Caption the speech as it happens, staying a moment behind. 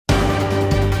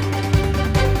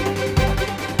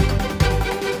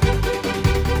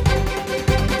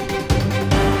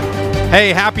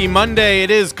Hey, happy Monday.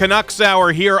 It is Canucks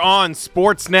Hour here on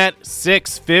Sportsnet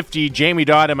 650. Jamie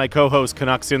Dodd and my co-host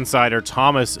Canucks Insider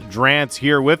Thomas Drance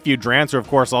here with you. Drance are, of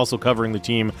course, also covering the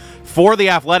team for The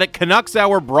Athletic. Canucks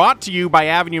Hour brought to you by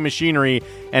Avenue Machinery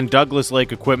and Douglas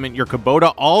Lake Equipment, your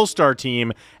Kubota All-Star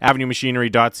team,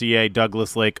 avenuemachinery.ca,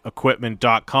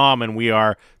 douglaslakeequipment.com, and we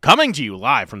are coming to you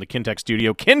live from the Kintec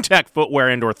studio. Kintec Footwear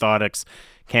and Orthotics,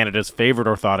 Canada's favorite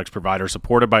orthotics provider,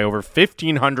 supported by over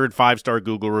 1,500 five-star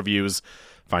Google reviews.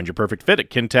 Find your perfect fit at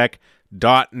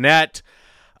kintec.net.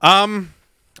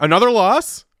 Another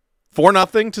loss,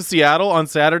 4-0 to Seattle on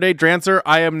Saturday. Drancer,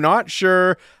 I am not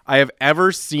sure I have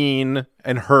ever seen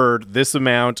and heard this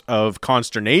amount of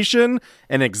consternation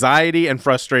and anxiety and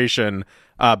frustration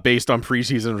based on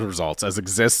preseason results as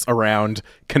exists around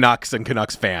Canucks and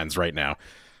Canucks fans right now.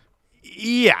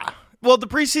 Yeah. Well, the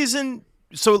preseason...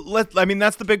 So,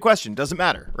 that's the big question. Does it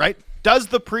matter, right? Does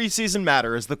the preseason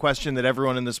matter is the question that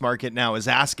everyone in this market now is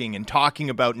asking and talking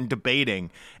about and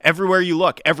debating. Everywhere you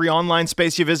look, every online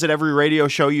space you visit, every radio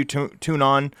show you turn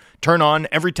on,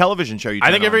 every television show you turn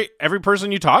on. I think every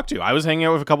person you talk to. I was hanging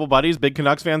out with a couple buddies, big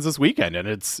Canucks fans this weekend,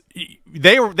 and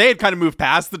they had kind of moved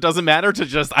past the doesn't matter to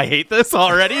just, I hate this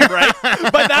already, right?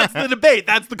 But that's the debate.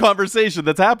 That's the conversation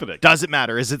that's happening. Does it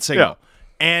matter? Is it signal?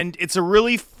 Yeah. And it's a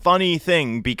really funny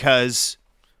thing because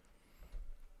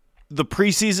the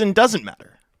preseason doesn't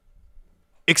matter,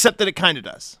 except that it kind of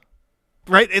does,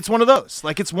 right? It's one of those.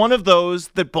 It's one of those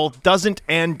that both doesn't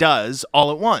and does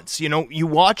all at once. You know, you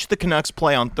watch the Canucks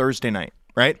play on Thursday night,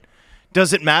 right?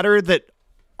 Does it matter that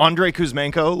Andrei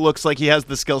Kuzmenko looks like he has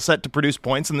the skill set to produce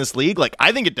points in this league?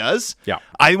 I think it does. Yeah.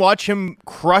 I watch him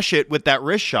crush it with that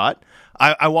wrist shot.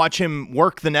 I watch him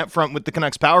work the net front with the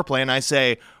Canucks power play, and I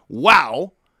say,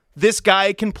 wow, this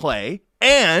guy can play,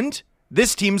 and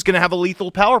this team's going to have a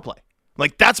lethal power play.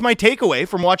 That's my takeaway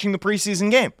from watching the preseason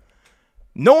game.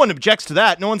 No one objects to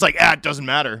that. No one's like, it doesn't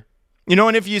matter. You know,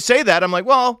 and if you say that, I'm like,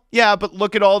 well, yeah, but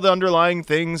look at all the underlying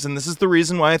things, and this is the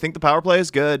reason why I think the power play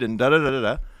is good, and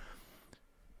da-da-da-da-da.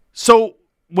 So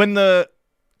when the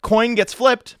coin gets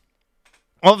flipped,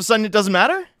 all of a sudden it doesn't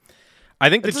matter? I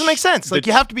think it doesn't make sense.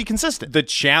 You have to be consistent. The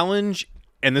challenge,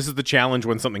 and this is the challenge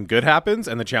when something good happens,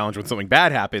 and the challenge when something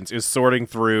bad happens, is sorting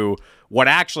through what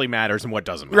actually matters and what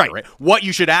doesn't matter, right? What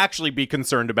you should actually be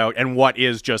concerned about and what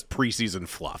is just preseason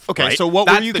fluff. Okay, right? so what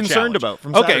were you concerned about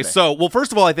from Saturday? Okay, so, well,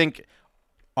 first of all, I think,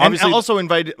 obviously... And also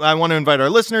I want to invite our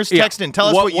listeners, text in, tell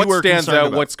us what you were concerned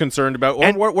about. What's concerned about,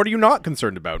 or what are you not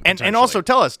concerned about? And also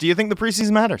tell us, do you think the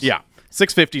preseason matters? Yeah,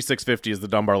 650 is the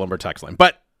Dunbar Lumber text line.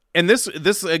 But, and this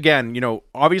again, you know,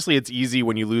 obviously it's easy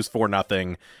when you lose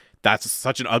 4-0. That's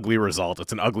such an ugly result.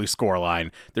 It's an ugly scoreline.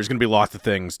 There's going to be lots of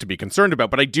things to be concerned about.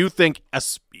 But I do think,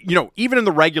 even in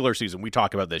the regular season, we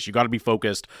talk about this. You got to be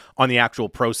focused on the actual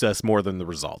process more than the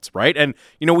results, right? And,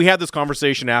 we had this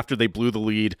conversation after they blew the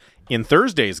lead in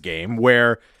Thursday's game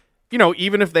where,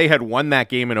 even if they had won that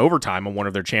game in overtime on one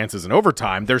of their chances in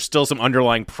overtime, there's still some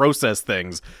underlying process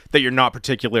things that you're not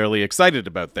particularly excited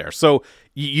about there. So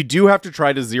you do have to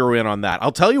try to zero in on that.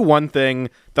 I'll tell you one thing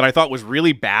that I thought was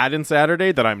really bad in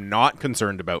Saturday that I'm not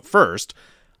concerned about first.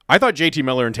 I thought JT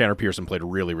Miller and Tanner Pearson played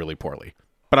really, really poorly,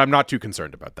 but I'm not too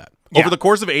concerned about that. Yeah. Over the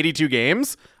course of 82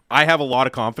 games, I have a lot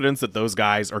of confidence that those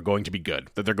guys are going to be good,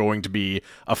 that they're going to be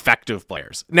effective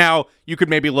players. Now, you could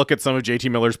maybe look at some of JT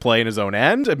Miller's play in his own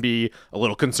end and be a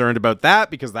little concerned about that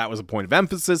because that was a point of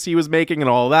emphasis he was making and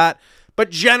all of that. But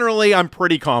generally, I'm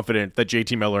pretty confident that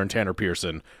JT Miller and Tanner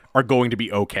Pearson are going to be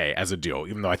okay as a duo,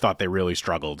 even though I thought they really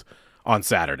struggled on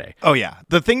Saturday. Oh, yeah.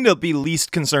 The thing to be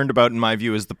least concerned about, in my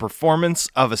view, is the performance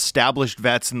of established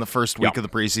vets in the first week of the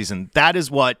preseason. That is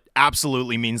what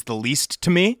absolutely means the least to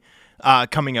me.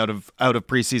 Coming out of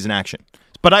preseason action.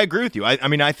 But I agree with you.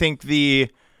 I think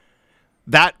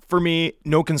that for me,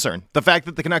 no concern. The fact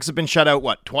that the Canucks have been shut out,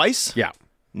 twice? Yeah.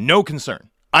 No concern.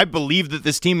 I believe that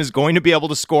this team is going to be able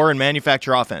to score and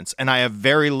manufacture offense, and I have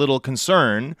very little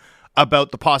concern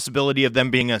about the possibility of them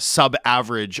being a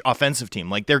sub-average offensive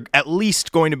team. They're at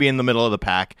least going to be in the middle of the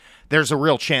pack. There's a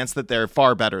real chance that they're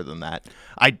far better than that.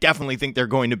 I definitely think they're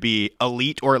going to be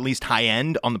elite or at least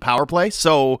high-end on the power play.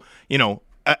 So,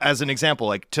 as an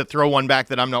example, to throw one back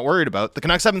that I'm not worried about, the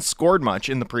Canucks haven't scored much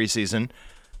in the preseason.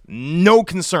 No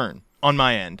concern on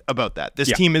my end about that.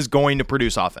 This team is going to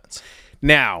produce offense.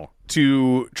 Now,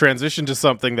 to transition to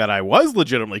something that I was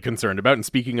legitimately concerned about, and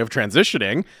speaking of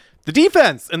transitioning, the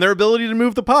defense and their ability to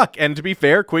move the puck. And to be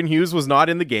fair, Quinn Hughes was not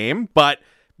in the game, but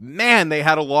man, they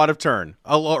had a lot of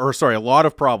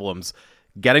problems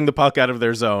getting the puck out of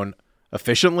their zone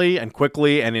efficiently and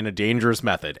quickly and in a dangerous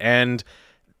method. And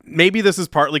maybe this is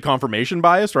partly confirmation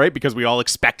bias, right? Because we all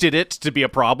expected it to be a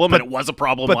problem, and it was a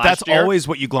problem But last that's year. always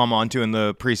what you glom onto in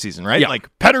the preseason, right? Yeah. Like,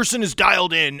 Pettersson is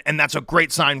dialed in, and that's a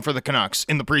great sign for the Canucks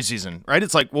in the preseason, right?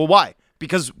 It's like, well, why?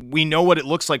 Because we know what it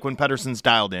looks like when Pettersson's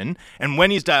dialed in, and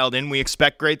when he's dialed in, we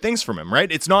expect great things from him,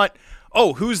 right? It's not,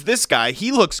 oh, who's this guy?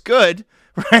 He looks good,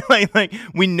 right? Like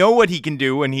we know what he can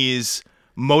do when he's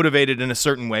motivated in a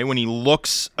certain way, when he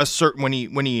looks a certain,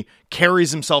 when he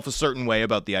carries himself a certain way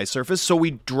about the ice surface, so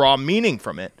we draw meaning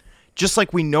from it. Just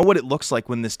like we know what it looks like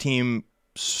when this team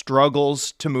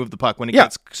struggles to move the puck, when it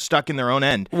gets stuck in their own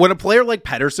end. When a player like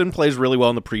Pettersson plays really well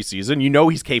in the preseason, you know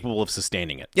he's capable of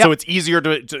sustaining it. So it's easier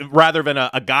to rather than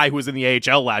a guy who was in the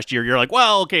AHL last year, you're like,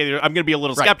 well, okay, I'm going to be a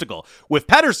little skeptical. With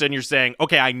Pettersson, you're saying,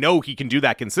 okay, I know he can do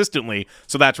that consistently,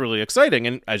 so that's really exciting.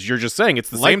 And as you're just saying, it's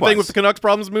the same thing with the Canucks'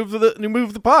 problems to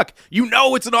move the puck. You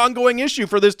know it's an ongoing issue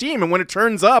for this team, and when it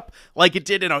turns up like it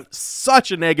did in such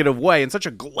a negative way, in such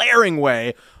a glaring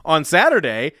way on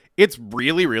Saturday, it's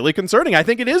really, really concerning. I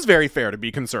think it is very fair to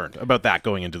be concerned about that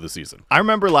going into the season. I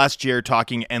remember last year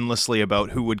talking endlessly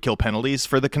about who would kill penalties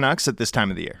for the Canucks at this time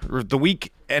of the year. The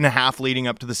week and a half leading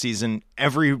up to the season,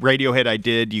 every radio hit I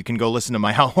did, you can go listen to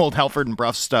my old Halford and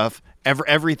Bruff stuff.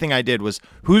 Everything I did was,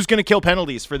 who's going to kill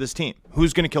penalties for this team?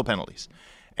 Who's going to kill penalties?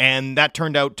 And that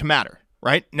turned out to matter,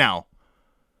 right? Now,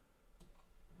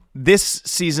 this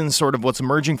season, sort of what's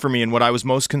emerging for me and what I was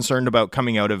most concerned about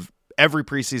coming out of every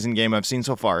preseason game I've seen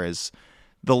so far is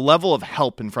the level of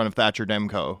help in front of Thatcher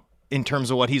Demko in terms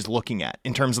of what he's looking at,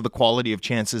 in terms of the quality of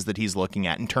chances that he's looking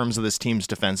at, in terms of this team's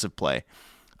defensive play,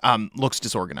 looks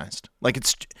disorganized. Like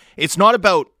it's not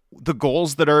about the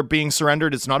goals that are being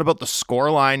surrendered. It's not about the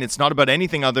score line. It's not about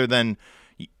anything other than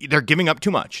they're giving up too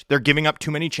much. They're giving up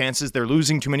too many chances. They're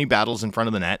losing too many battles in front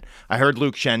of the net. I heard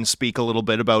Luke Schenn speak a little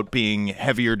bit about being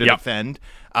heavier to defend.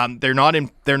 They're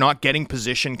not getting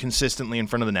position consistently in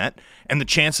front of the net, and the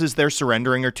chances they're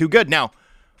surrendering are too good. Now,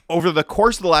 over the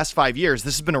course of the last 5 years,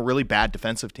 this has been a really bad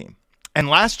defensive team. And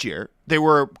last year, they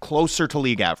were closer to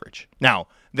league average. Now,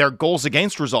 their goals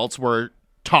against results were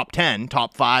top 10,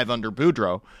 top 5 under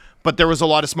Boudreau, but there was a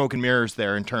lot of smoke and mirrors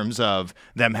there in terms of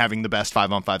them having the best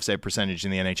 5-on-5 save percentage in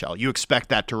the NHL. You expect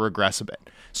that to regress a bit.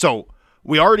 So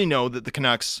we already know that the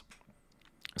Canucks'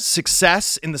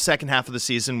 success in the second half of the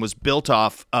season was built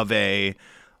off of a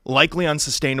likely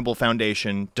unsustainable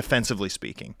foundation, defensively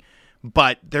speaking.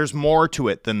 But there's more to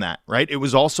it than that, right? It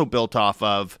was also built off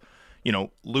of,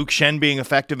 Luke Schenn being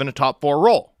effective in a top 4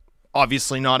 role.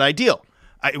 Obviously not ideal.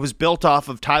 It was built off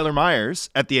of Tyler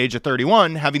Myers at the age of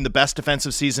 31 having the best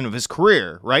defensive season of his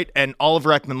career, right? And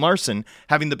Oliver Ekman-Larsson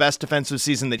having the best defensive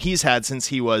season that he's had since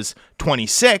he was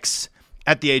 26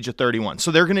 at the age of 31.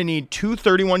 So they're going to need two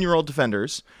 31-year-old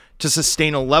defenders to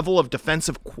sustain a level of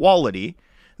defensive quality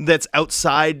that's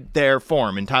outside their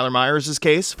form. In Tyler Myers'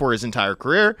 case, for his entire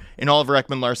career. In Oliver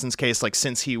Ekman-Larsson's case, like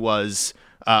since he was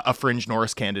a fringe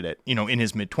Norris candidate, in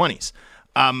his mid-20s.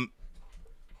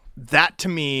 That to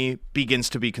me begins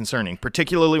to be concerning,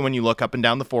 particularly when you look up and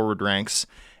down the forward ranks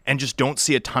and just don't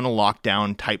see a ton of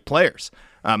lockdown type players.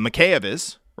 Mikheyev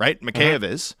is, right? Mikheyev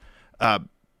is.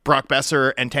 Brock Besser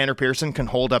and Tanner Pearson can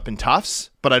hold up in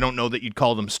toughs, but I don't know that you'd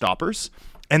call them stoppers.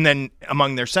 And then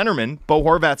among their centermen, Bo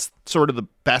Horvat's sort of the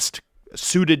best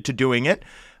suited to doing it.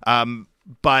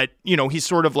 But, he's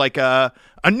sort of like a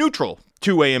neutral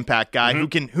two-way impact guy who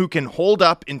can hold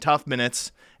up in tough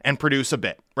minutes and produce a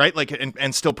bit, right? Like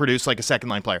and still produce like a second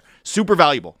line player. Super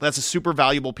valuable. That's a super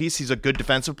valuable piece. He's a good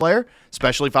defensive player,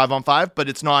 especially 5-on-5, but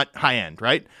it's not high end,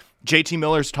 right? JT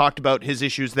Miller's talked about his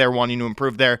issues there, wanting to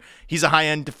improve there. He's a high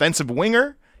end defensive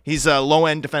winger. He's a low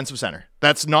end defensive center.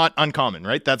 That's not uncommon,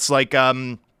 right? That's like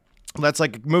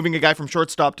moving a guy from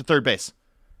shortstop to third base,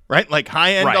 right? Like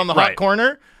high end on the hot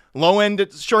corner, low end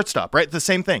at shortstop, right? The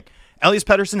same thing. Elias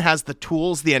Pettersson has the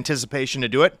tools, the anticipation to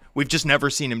do it. We've just never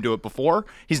seen him do it before.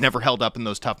 He's never held up in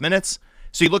those tough minutes.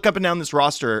 So you look up and down this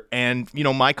roster and,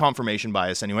 my confirmation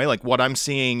bias anyway, like what I'm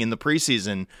seeing in the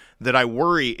preseason that I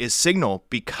worry is signal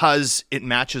because it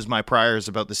matches my priors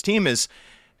about this team is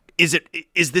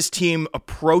this team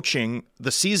approaching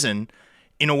the season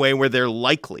in a way where they're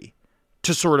likely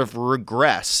to sort of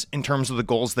regress in terms of the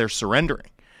goals they're surrendering?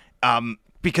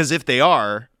 Because if they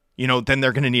are, then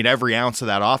they're going to need every ounce of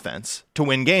that offense to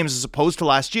win games, as opposed to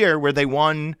last year where they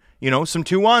won, some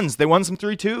 2-1s. They won some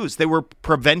 3-2s. They were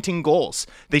preventing goals.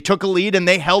 They took a lead and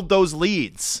they held those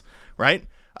leads, right?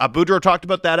 Boudreau talked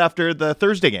about that after the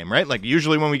Thursday game, right? Like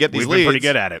usually when we get these leads. We've been pretty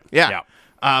good at it. Yeah.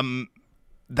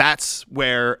 That's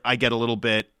where I get a little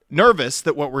bit nervous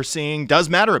that what we're seeing does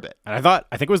matter a bit. And I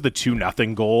think it was the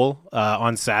 2-0 goal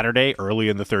on Saturday early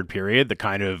in the third period that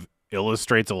kind of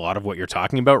illustrates a lot of what you're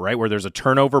talking about, right? Where there's a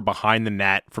turnover behind the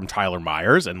net from Tyler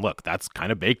Myers. And look, that's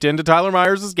kind of baked into Tyler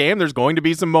Myers' game. There's going to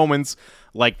be some moments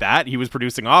like that. He was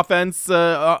producing offense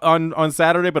on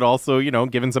Saturday, but also, you know,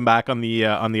 giving some back on the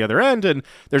other end. And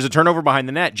there's a turnover behind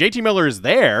the net. JT Miller is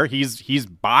there. He's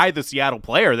by the Seattle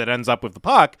player that ends up with the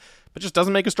puck, but just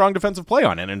doesn't make a strong defensive play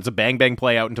on it. And it's a bang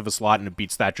play out into the slot, and it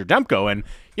beats Thatcher Demko. And,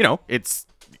 you know,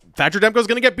 Thatcher Demko is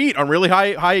going to get beat on really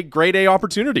high grade A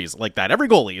opportunities like that. Every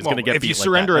goalie is going to get beat. If you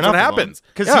surrender enough, that's what happens.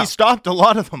 Because he stopped a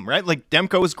lot of them, right? Like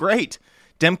Demko is great.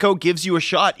 Demko gives you a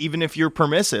shot, even if you're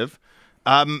permissive.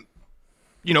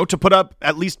 You know, to put up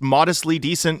at least modestly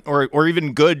decent or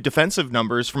even good defensive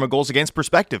numbers from a goals against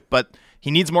perspective, but he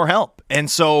needs more help.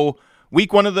 And so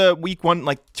week one,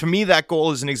 like to me, that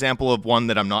goal is an example of one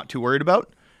that I'm not too worried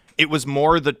about. It was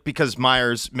more that because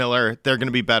Myers, Miller, they're going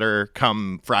to be better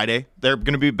come Friday. They're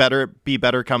going to be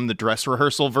better come the dress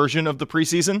rehearsal version of the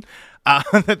preseason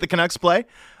that the Canucks play.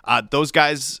 Those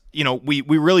guys, you know, we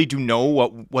really do know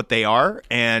what they are,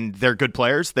 and they're good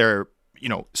players. They're, you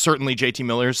know, certainly JT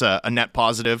Miller's a net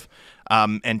positive,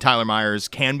 and Tyler Myers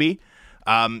can be.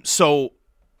 So,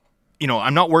 you know,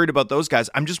 I'm not worried about those guys.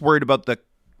 I'm just worried about the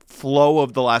flow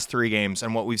of the last 3 games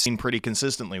and what we've seen pretty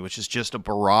consistently, which is just a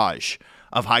barrage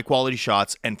of high-quality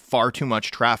shots and far too much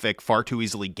traffic, far too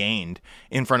easily gained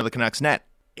in front of the Canucks net.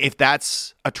 If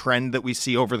that's a trend that we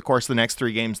see over the course of the next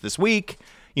 3 games this week,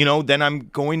 you know, then I'm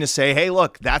going to say, hey,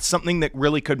 look, that's something that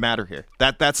really could matter here.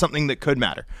 That's something that could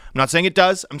matter. I'm not saying it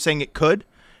does. I'm saying it could.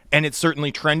 And it's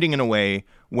certainly trending in a way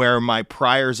where my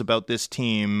priors about this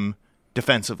team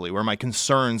defensively, where my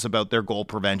concerns about their goal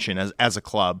prevention as a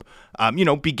club, you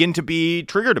know, begin to be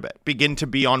triggered a bit, begin to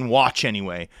be on watch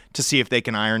anyway, to see if they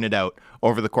can iron it out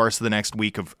over the course of the next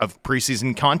week of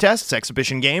preseason contests,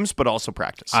 exhibition games, but also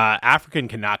practice. African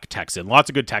Canuck texts in. Lots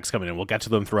of good texts coming in. We'll get to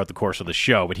them throughout the course of the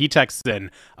show. But he texts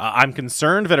in, I'm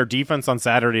concerned that our defense on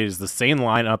Saturday is the same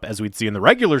lineup as we'd see in the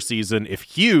regular season. If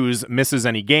Hughes misses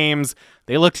any games,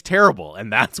 they looked terrible,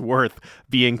 and that's worth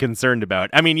being concerned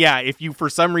about. I mean, yeah, if you for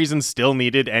some reason still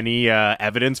needed any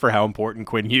evidence for how important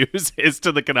Quinn Hughes is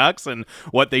to the Canucks and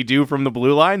what they do from the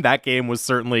blue line, that game was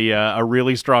certainly a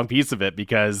really strong piece of it,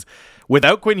 because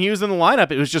without Quinn Hughes in the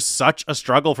lineup, it was just such a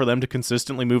struggle for them to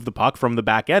consistently move the puck from the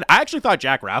back end. I actually thought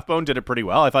Jack Rathbone did it pretty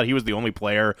well. I thought he was the only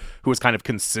player who was kind of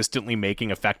consistently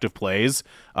making effective plays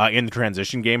in the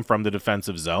transition game from the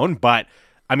defensive zone. But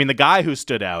I mean, the guy who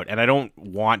stood out, and I don't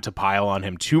want to pile on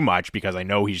him too much because I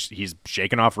know he's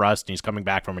shaken off rust and he's coming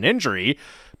back from an injury,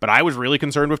 but I was really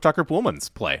concerned with Tucker Poolman's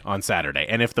play on Saturday.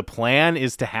 And if the plan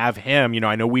is to have him, you know,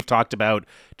 I know we've talked about,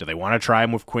 do they want to try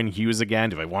him with Quinn Hughes again?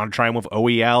 Do they want to try him with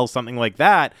OEL? Something like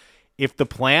that. If the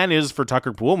plan is for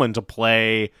Tucker Poolman to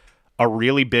play a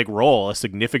really big role, a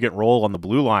significant role on the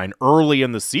blue line early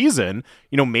in the season,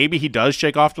 you know, maybe he does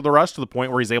shake off to the rust to the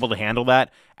point where he's able to handle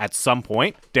that at some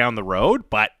point down the road,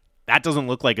 but that doesn't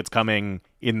look like it's coming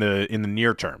in the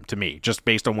near term to me, just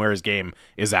based on where his game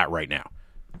is at right now.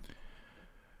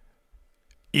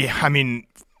 Yeah, I mean,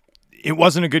 it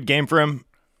wasn't a good game for him.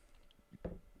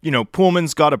 You know,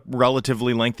 Poolman's got a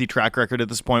relatively lengthy track record at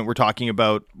this point. We're talking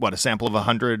about, a sample of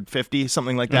 150,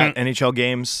 something like that, NHL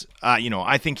games. You know,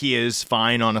 I think he is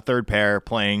fine on a third pair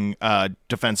playing a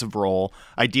defensive role,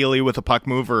 ideally with a puck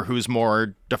mover who's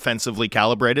more defensively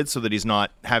calibrated so that he's not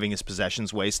having his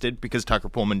possessions wasted, because Tucker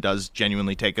Poolman does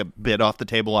genuinely take a bit off the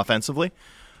table offensively.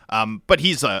 But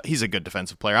he's a good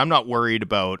defensive player. I'm not worried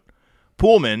about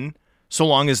Poolman so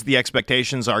long as the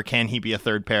expectations are, can he be a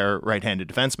third pair right-handed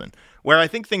defenseman? Where I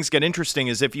think things get interesting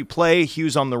is if you play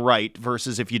Hughes on the right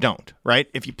versus if you don't, right?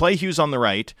 If you play Hughes on the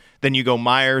right, then you go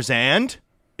Myers and,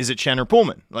 is it Schenn or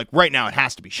Poolman? Like right now it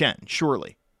has to be Schenn,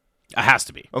 surely. It has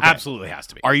to be. Okay. Absolutely has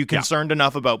to be. Are you concerned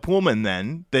enough about Poolman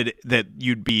then that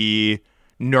you'd be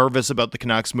nervous about the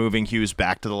Canucks moving Hughes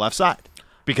back to the left side?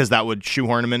 Because that would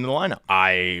shoehorn him into the lineup.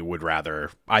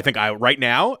 Right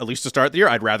now, at least to start the year,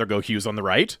 I'd rather go Hughes on the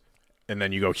right. And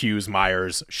then you go Hughes,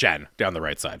 Myers, Schenn down the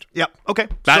right side. Yep. Okay.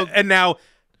 And now,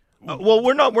 well,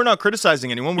 we're not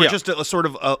criticizing anyone. We're just sort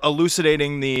of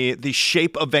elucidating the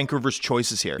shape of Vancouver's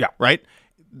choices here. Yeah. Right.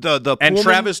 And Pullman,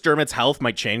 Travis Dermott's health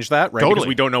might change that, right? Totally. Because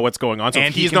we don't know what's going on. So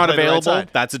if he's not available,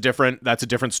 that's a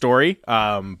different story.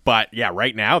 But yeah,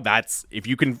 right now, that's, if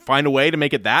you can find a way to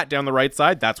make it that down the right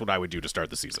side, that's what I would do to start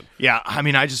the season. Yeah, I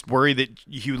mean, I just worry that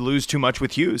you lose too much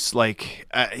with Hughes. Like,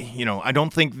 you know, I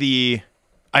don't think the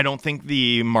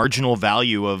marginal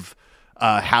value of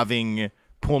having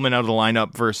Poolman out of the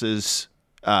lineup versus,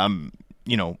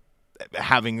 you know,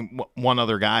 having one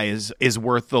other guy is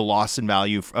worth the loss in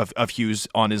value of Hughes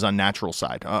on his unnatural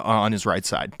side, on his right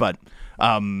side. But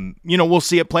we'll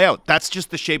see it play out. That's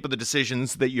just the shape of the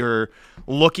decisions that you're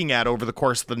looking at over the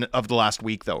course of the last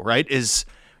week, though, right? Is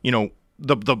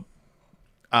the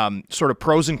sort of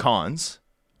pros and cons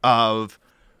of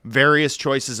various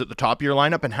choices at the top of your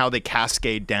lineup and how they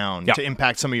cascade down to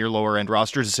impact some of your lower end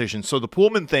roster decisions. So the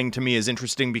Poolman thing to me is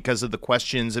interesting because of the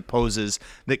questions it poses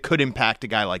that could impact a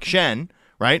guy like Schenn,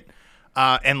 right?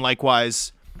 And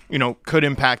likewise, could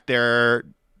impact their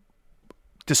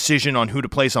decision on who to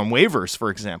place on waivers, for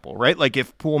example, right? Like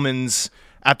if Poolman's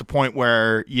at the point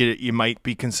where you might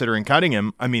be considering cutting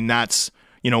him, I mean, that's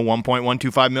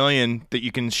 $1.125 million that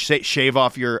you can shave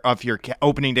off your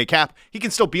opening day cap. He can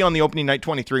still be on the opening night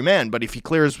 23 man, but if he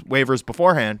clears waivers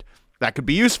beforehand, that could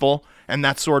be useful. And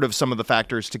that's sort of some of the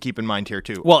factors to keep in mind here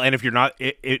too. Well, and if you're not,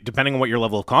 depending on what your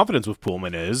level of confidence with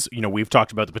Poolman is, we've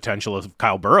talked about the potential of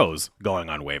Kyle Burroughs going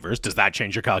on waivers. Does that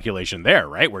change your calculation there,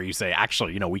 right? Where you say,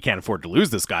 actually, we can't afford to lose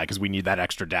this guy because we need that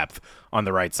extra depth on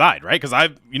the right side, right? Because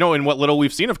I've, in what little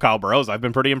we've seen of Kyle Burroughs, I've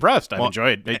been pretty impressed. I've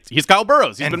enjoyed it. He's Kyle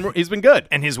Burroughs. He's been good.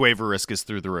 And his waiver risk is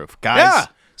through the roof. Guys,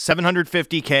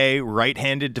 $750K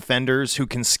right-handed defenders who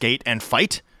can skate and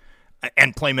fight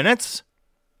and play minutes,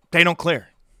 they don't clear.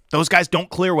 Those guys don't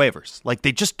clear waivers. Like,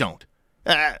 they just don't.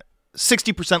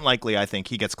 60% likely, I think,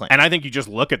 he gets claimed. And I think you just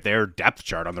look at their depth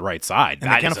chart on the right side.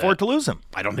 And they can't afford to lose him.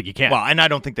 I don't think you can. Well, and I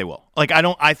don't think they will.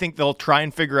 I think they'll try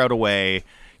and figure out a way.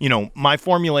 My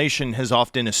formulation has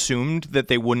often assumed that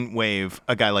they wouldn't waive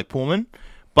a guy like Poolman,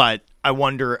 but I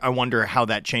wonder how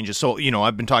that changes. So,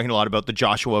 I've been talking a lot about the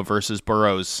Joshua versus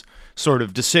Burroughs sort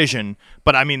of decision,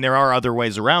 but I mean, there are other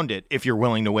ways around it if you're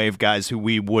willing to waive guys who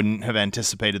we wouldn't have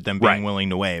anticipated them being willing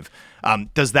to waive.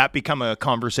 Does that become a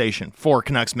conversation for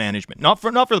Canucks management? Not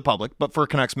for the public, but for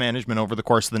Canucks management over the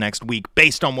course of the next week,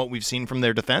 based on what we've seen from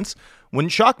their defense?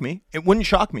 Wouldn't shock me. It wouldn't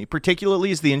shock me,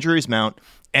 particularly as the injuries mount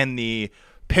and the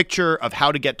picture of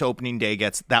how to get to opening day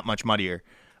gets that much muddier.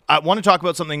 I want to talk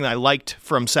about something that I liked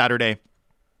from Saturday.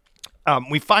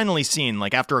 We've finally seen,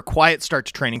 after a quiet start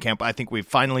to training camp, I think we've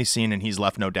finally seen, and he's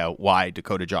left no doubt, why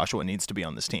Dakota Joshua needs to be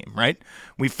on this team, right?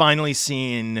 We've finally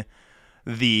seen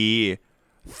the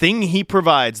thing he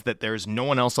provides that there's no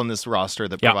one else on this roster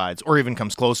that provides or even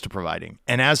comes close to providing.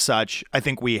 And as such, I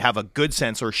think we have a good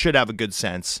sense, or should have a good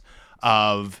sense,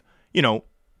 of,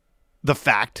 the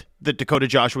fact that Dakota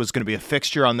Joshua is going to be a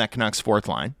fixture on that Canucks fourth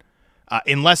line.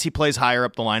 Unless he plays higher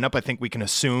up the lineup, I think we can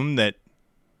assume that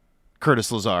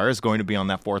Curtis Lazar is going to be on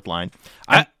that fourth line.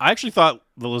 I actually thought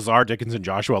the Lazar, Dickinson,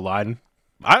 Joshua line,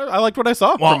 I liked what I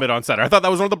saw from it on center. I thought that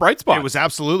was one of the bright spots. It was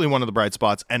absolutely one of the bright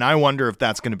spots, and I wonder if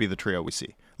that's going to be the trio we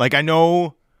see. I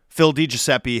know Phil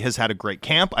DiGiuseppe has had a great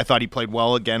camp. I thought he played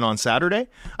well again on Saturday.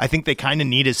 I think they kind of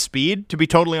need his speed, to be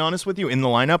totally honest with you, in the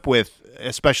lineup,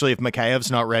 especially if Mikheyev's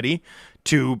not ready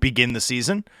to begin the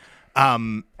season.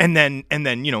 And then,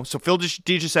 so Phil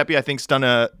DiGiuseppe, I think, has done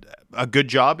a good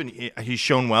job, and he's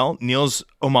shown well. Niels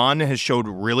Oman has showed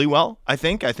really well, I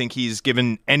think. I think he's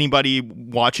given anybody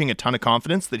watching a ton of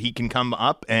confidence that he can come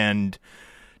up and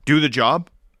do the job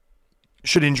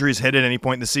should injuries hit at any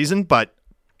point in the season. But,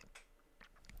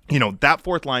 that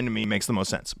fourth line to me makes the most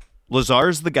sense.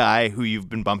 Lazar's the guy who you've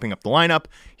been bumping up the lineup.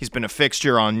 He's been a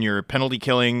fixture on your penalty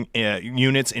killing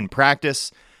units in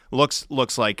practice. Looks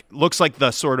like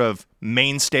the sort of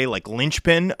mainstay,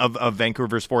 linchpin of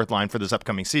Vancouver's fourth line for this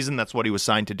upcoming season. That's what he was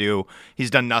signed to do. He's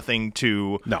done nothing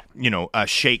to,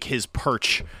 shake his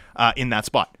perch in that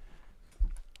spot.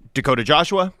 Dakota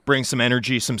Joshua brings some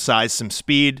energy, some size, some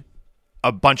speed,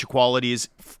 a bunch of qualities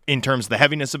in terms of the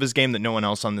heaviness of his game that no one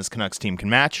else on this Canucks team can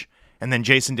match. And then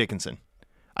Jason Dickinson.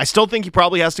 I still think he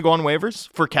probably has to go on waivers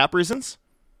for cap reasons,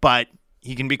 but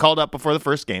he can be called up before the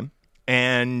first game.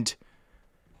 And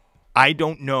I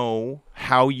don't know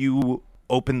how you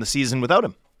open the season without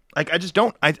him. I just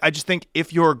don't. I just think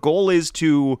if your goal is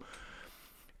to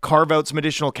carve out some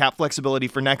additional cap flexibility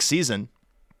for next season,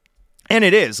 and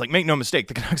it is, make no mistake,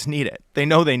 the Canucks need it. They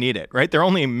know they need it, right? Their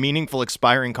only meaningful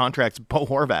expiring contract's Bo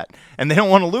Horvat, and they don't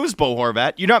want to lose Bo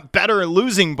Horvat. You're not better at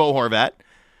losing Bo Horvat.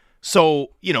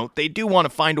 So, they do want to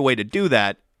find a way to do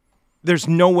that. There's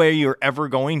no way you're ever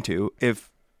going to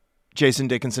if Jason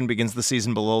Dickinson begins the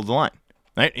season below the line.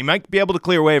 Right? He might be able to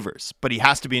clear waivers, but he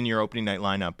has to be in your opening night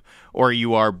lineup, or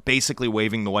you are basically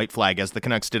waving the white flag, as the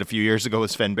Canucks did a few years ago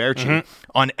with Sven Baertschi,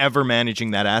 on ever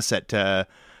managing that asset to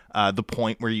the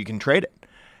point where you can trade it.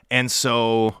 And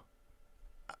so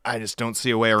I just don't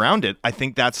see a way around it. I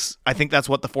think that's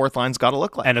what the fourth line's got to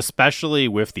look like. And especially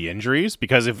with the injuries,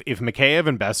 because if Mikheyev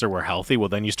and Besser were healthy, well,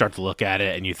 then you start to look at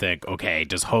it and you think, okay,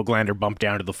 does Höglander bump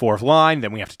down to the fourth line?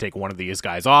 Then we have to take one of these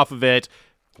guys off of it.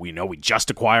 We know we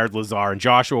just acquired Lazar and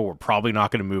Joshua. We're probably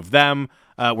not going to move them.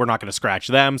 We're not going to scratch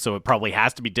them, so it probably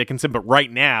has to be Dickinson. But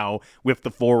right now, with the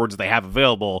forwards they have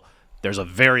available, there's a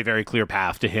very, very clear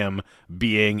path to him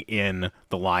being in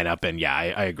the lineup. And yeah,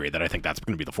 I agree that I think that's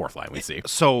going to be the fourth line we see.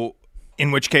 So in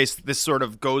which case this sort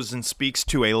of goes and speaks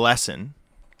to a lesson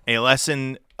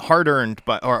hard learned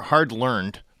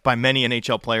by many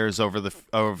NHL players over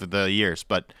the years.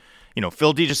 But,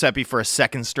 Phil DiGiuseppe for a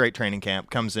second straight training camp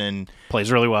comes in,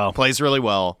 plays really well.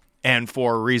 And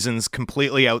for reasons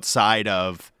completely outside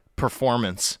of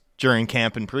performance during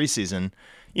camp and preseason,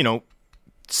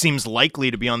 seems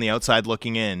likely to be on the outside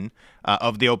looking in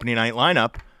of the opening night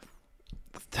lineup.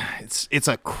 It's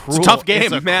a tough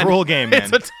game, man. Cruel game,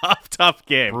 man. It's a tough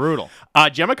game. Brutal.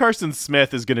 Gemma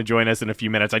Karstens-Smith is going to join us in a few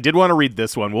minutes. I did want to read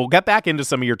this one. We'll get back into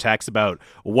some of your texts about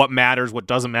what matters, what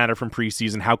doesn't matter from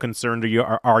preseason, how concerned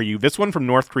are you. This one from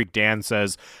North Creek Dan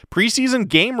says, preseason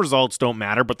game results don't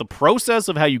matter, but the process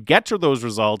of how you get to those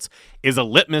results is a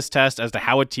litmus test as to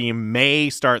how a team may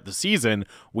start the season.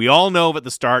 We all know that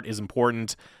the start is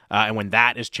important, and when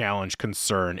that is challenged,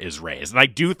 concern is raised. And I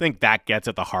do think that gets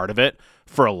at the heart of it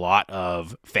for a lot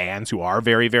of fans who are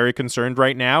very, very concerned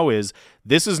right now. Is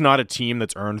this is not a team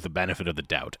that's earned the benefit of the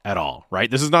doubt at all, right?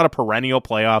 This is not a perennial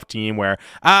playoff team where,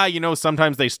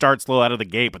 sometimes they start slow out of the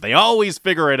gate, but they always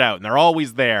figure it out, and they're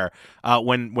always there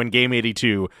when Game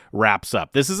 82 wraps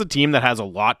up. This is a team that has a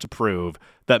lot to prove,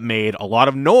 that made a lot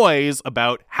of noise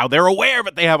about how they're aware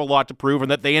that they have a lot to prove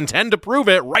and that they intend to prove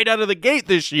it right out of the gate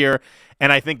this year.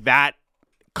 And I think that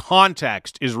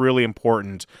context is really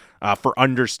important for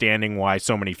understanding why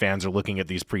so many fans are looking at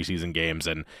these preseason games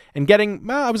and getting,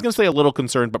 I was going to say a little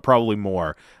concerned, but probably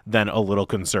more than a little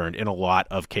concerned in a lot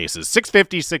of cases.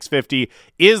 650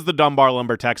 is the Dunbar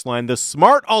Lumber text line, the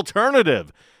smart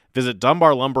alternative. Visit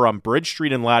Dunbar Lumber on Bridge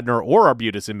Street in Ladner or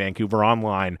Arbutus in Vancouver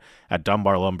online at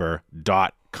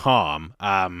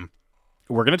dunbarlumber.com.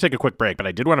 We're going to take a quick break, but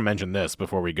I did want to mention this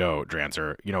before we go,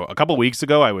 Drancer. A couple weeks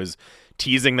ago, I was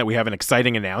teasing that we have an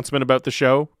exciting announcement about the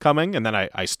show coming, and then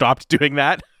I stopped doing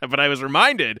that, but I was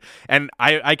reminded, and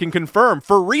I can confirm,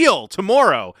 for real,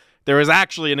 tomorrow, there is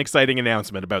actually an exciting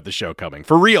announcement about the show coming.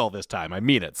 For real this time. I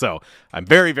mean it. So I'm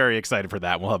very, very excited for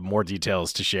that. We'll have more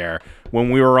details to share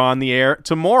when we were on the air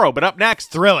tomorrow. But up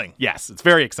next, thrilling. Yes, it's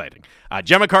very exciting.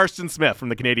 Gemma Karstens-Smith from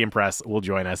the Canadian Press will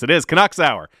join us. It is Canucks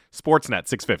Hour, Sportsnet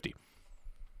 650.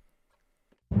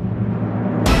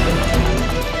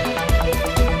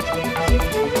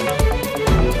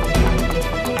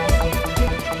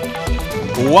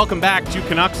 Welcome back to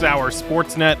Canucks Hour,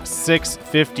 Sportsnet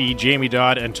 650. Jamie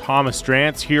Dodd and Thomas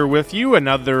Drance here with you.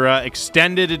 Another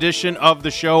extended edition of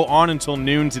the show on until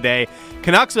noon today.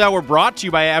 Canucks Hour brought to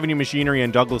you by Avenue Machinery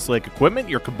and Douglas Lake Equipment,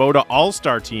 your Kubota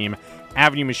All-Star team.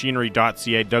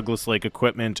 AvenueMachinery.ca,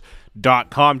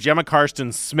 DouglasLakeEquipment.com. Gemma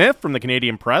Karstens-Smith from the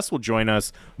Canadian Press will join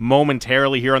us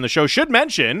momentarily here on the show. Should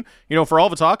mention, for all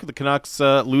the talk of the Canucks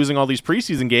losing all these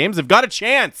preseason games, they've got a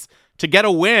chance to get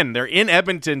a win. They're in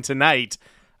Edmonton tonight.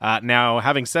 Now,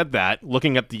 having said that,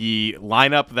 looking at the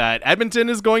lineup that Edmonton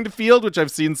is going to field, which I've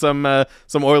seen some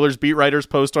Oilers beat writers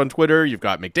post on Twitter, you've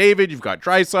got McDavid, you've got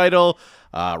Draisaitl,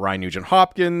 Ryan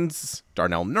Nugent-Hopkins,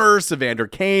 Darnell Nurse, Evander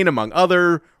Kane, among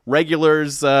other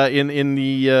regulars in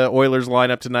the Oilers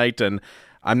lineup tonight. And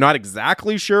I'm not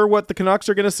exactly sure what the Canucks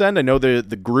are going to send. I know the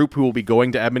group who will be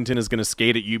going to Edmonton is going to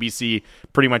skate at UBC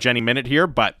pretty much any minute here,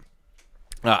 but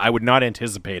I would not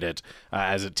anticipate it,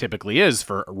 as it typically is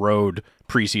for road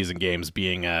preseason games,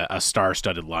 being a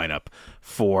star-studded lineup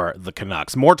for the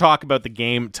Canucks. More talk about the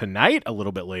game tonight a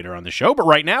little bit later on the show, but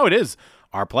right now it is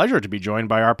our pleasure to be joined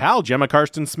by our pal, Gemma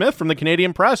Karstens-Smith from the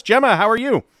Canadian Press. Gemma, how are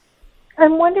you?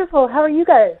 I'm wonderful. How are you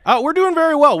guys? We're doing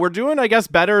very well. We're doing, I guess,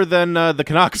 better than the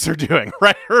Canucks are doing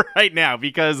right now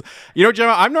because,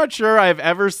 Gemma, I'm not sure I've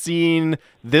ever seen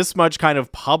this much kind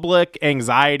of public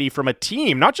anxiety from a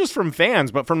team, not just from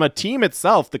fans, but from a team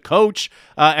itself, the coach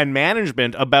and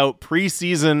management about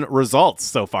preseason results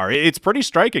so far. It's pretty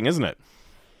striking, isn't it?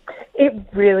 It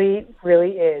really,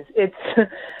 really is. It's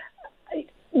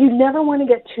you never want to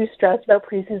get too stressed about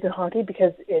preseason hockey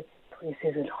because it's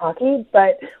preseason hockey,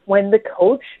 but when the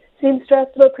coach seems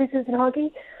stressed about preseason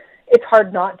hockey, it's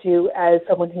hard not to as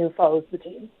someone who follows the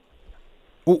team.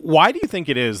 Why do you think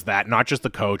it is that not just the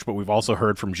coach, but we've also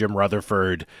heard from Jim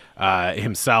Rutherford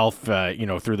himself,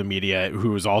 through the media,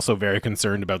 who is also very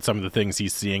concerned about some of the things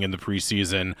he's seeing in the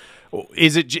preseason?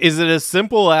 Is it as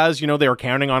simple as, they were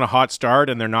counting on a hot start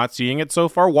and they're not seeing it so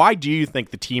far? Why do you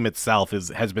think the team itself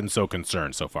has been so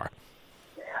concerned so far?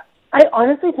 I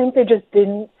honestly think they just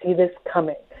didn't see this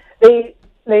coming. They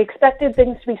expected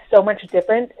things to be so much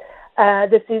different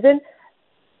this season,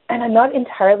 and I'm not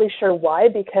entirely sure why,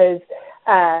 because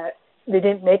they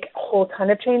didn't make a whole ton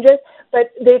of changes,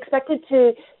 but they expected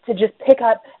to just pick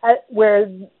up at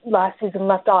where last season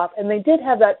left off, and they did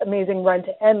have that amazing run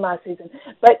to end last season.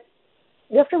 But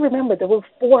you have to remember there were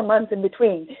 4 months in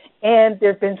between, and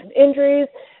there have been some injuries.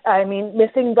 I mean,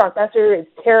 missing Brock Besser is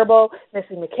terrible.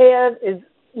 Missing Mikheyev is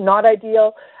not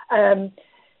ideal.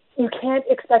 You can't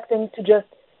expect things to just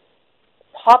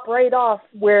pop right off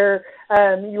where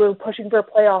you were pushing for a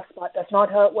playoff spot. That's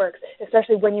not how it works,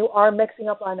 especially when you are mixing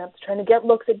up lineups, trying to get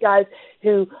looks at guys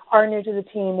who are new to the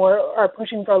team or are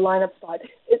pushing for a lineup spot.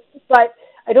 But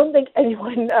I don't think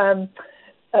anyone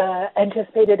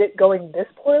anticipated it going this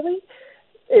poorly.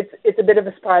 It's a bit of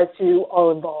a surprise to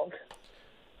all involved.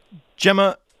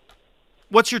 Gemma,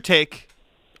 what's your take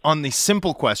on the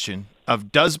simple question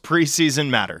of, does preseason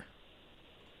matter?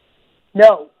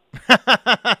 No.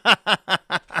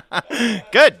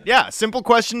 Good. Yeah. Simple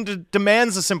question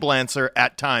demands a simple answer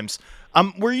at times.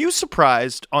 Were you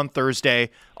surprised on Thursday?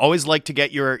 Always like to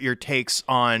get your takes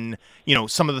on,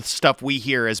 some of the stuff we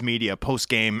hear as media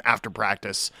post-game, after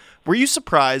practice. Were you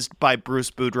surprised by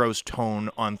Bruce Boudreau's tone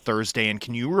on Thursday? And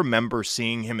can you remember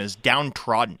seeing him as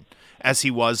downtrodden as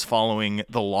he was following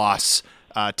the loss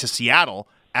to Seattle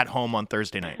at home on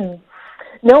Thursday night?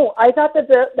 No, I thought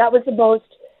that was the most,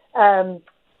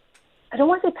 I don't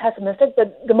want to say pessimistic,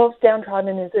 but the most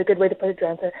downtrodden is a good way to put it,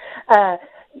 Drancer.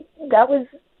 That was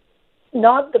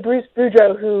not the Bruce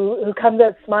Boudreau who comes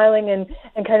out smiling and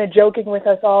kind of joking with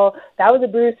us all. That was a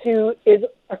Bruce who is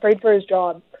afraid for his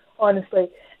job, honestly.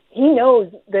 He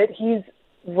knows that he's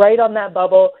right on that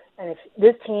bubble, and if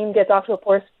this team gets off to a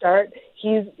poor start,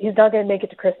 he's not going to make it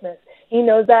to Christmas. He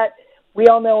knows that. We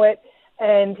all know it,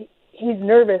 and he's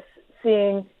nervous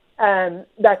seeing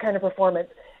that kind of performance.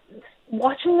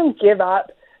 Watching them give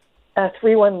up a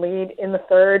 3-1 lead in the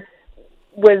third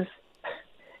was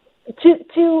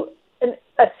to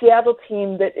a Seattle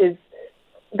team that is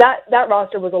that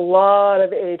roster was a lot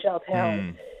of AHL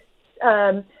talent.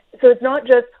 So it's not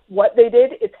just what they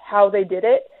did, it's how they did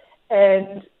it.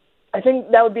 And I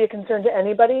think that would be a concern to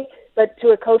anybody, but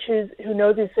to a coach who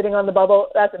knows he's sitting on the bubble,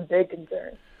 that's a big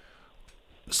concern.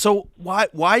 So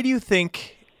why do you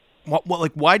think,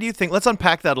 why do you think, let's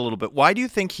unpack that a little bit. Why do you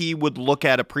think he would look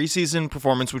at a preseason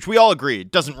performance, which we all agree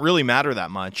doesn't really matter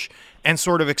that much, and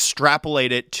sort of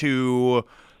extrapolate it to,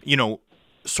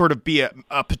 sort of be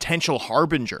a potential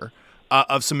harbinger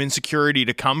of some insecurity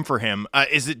to come for him?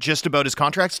 Is it just about his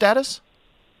contract status?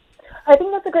 I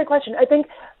think that's a great question. I think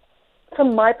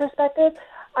from my perspective,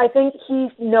 I think he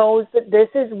knows that this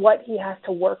is what he has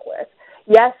to work with.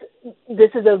 Yes,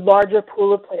 this is a larger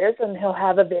pool of players than he'll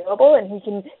have available, and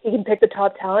he can pick the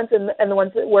top talents and the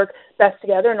ones that work best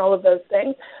together and all of those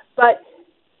things. But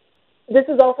this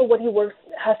is also what he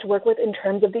has to work with in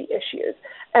terms of the issues.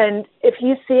 And if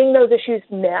he's seeing those issues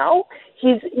now,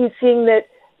 he's seeing that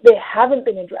they haven't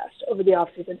been addressed over the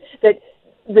offseason, that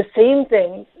the same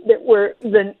things that were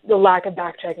the lack of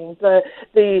back-checking,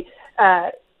 the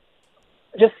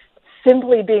just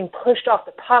simply being pushed off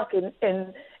the puck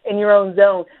in your own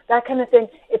zone, that kind of thing,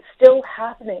 it's still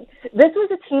happening. This was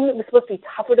a team that was supposed to be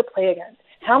tougher to play against.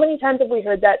 How many times have we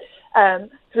heard that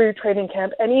through training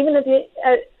camp and even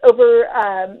over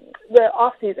the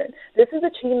off season? This is a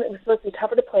team that was supposed to be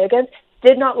tougher to play against.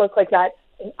 Did not look like that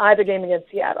in either game against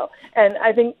Seattle. And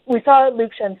I think we saw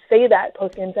Luke Schenn say that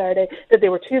post-game Saturday, that they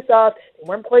were too soft, they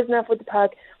weren't poised enough with the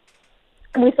puck.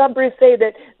 And we saw Bruce say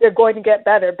that they're going to get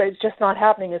better, but it's just not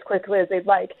happening as quickly as they'd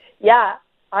like. Yeah,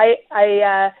 I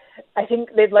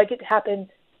think they'd like it to happen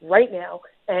right now,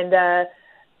 and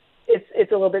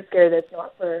it's a little bit scary that it's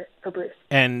not for Bruce.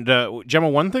 And Gemma,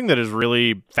 one thing that has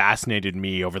really fascinated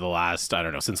me over the last,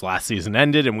 since last season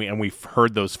ended, and we've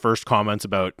heard those first comments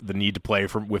about the need to play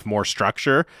with more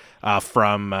structure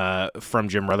from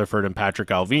Jim Rutherford and Patrick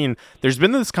Allvin. There's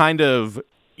been this kind of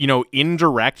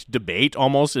indirect debate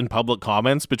almost in public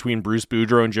comments between Bruce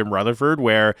Boudreau and Jim Rutherford,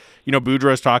 where, Boudreau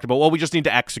has talked about, well, we just need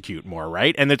to execute more,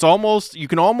 right? And it's almost, you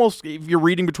can almost, if you're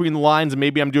reading between the lines, and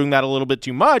maybe I'm doing that a little bit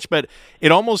too much, but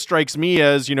it almost strikes me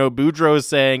as, Boudreau is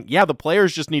saying, yeah, the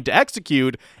players just need to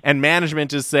execute, and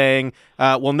management is saying,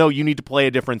 well, no, you need to play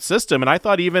a different system. And I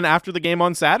thought even after the game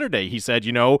on Saturday, he said,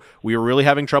 we were really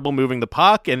having trouble moving the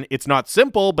puck, and it's not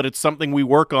simple, but it's something we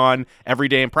work on every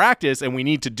day in practice, and we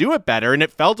need to do it better. And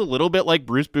it felt a little bit like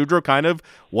Bruce Boudreau kind of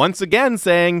once again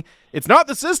saying, it's not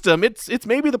the system, it's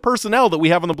maybe the personnel that we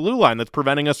have on the blue line that's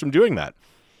preventing us from doing that.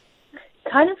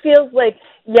 Kind of feels like,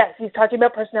 yes, he's talking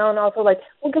about personnel and also like,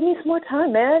 well, give me some more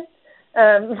time, man.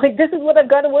 This is what I've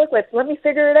got to work with. Let me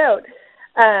figure it out.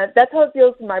 That's how it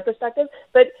feels from my perspective.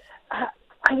 But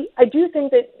I do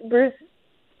think that Bruce,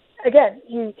 again,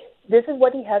 this is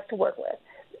what he has to work with.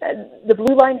 The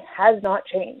blue line has not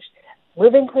changed.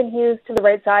 Moving Quinn Hughes to the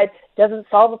right side doesn't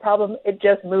solve a problem. It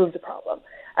just moves a problem.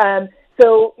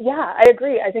 So, yeah, I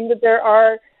agree. I think that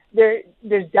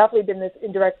there's definitely been this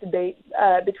indirect debate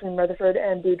between Rutherford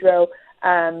and Boudreau.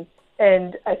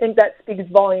 And I think that speaks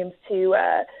volumes to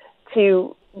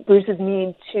Bruce's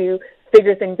need to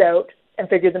figure things out and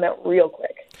figure them out real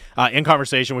quick. In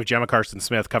conversation with Gemma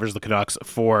Karstens-Smith, covers the Canucks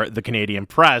for the Canadian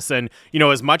Press. And,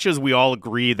 as much as we all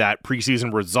agree that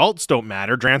preseason results don't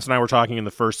matter, Drance and I were talking in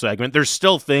the first segment, there's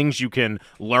still things you can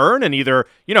learn and either,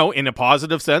 in a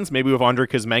positive sense, maybe with Andrei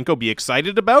Kuzmenko, be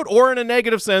excited about, or in a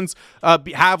negative sense,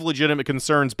 have legitimate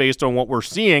concerns based on what we're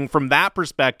seeing. From that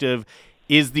perspective,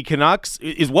 is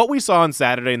what we saw on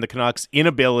Saturday in the Canucks'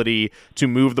 inability to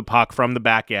move the puck from the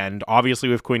back end, obviously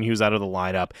with Quinn Hughes out of the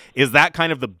lineup, is that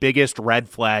kind of the biggest red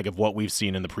flag of what we've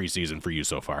seen in the preseason for you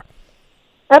so far?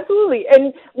 Absolutely.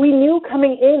 And we knew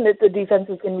coming in that the defense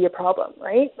was going to be a problem,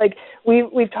 right? Like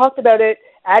we've talked about it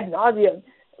ad nauseum.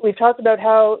 We've talked about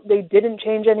how they didn't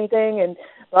change anything and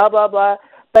blah, blah, blah.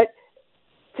 But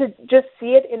to just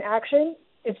see it in action,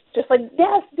 it's just like,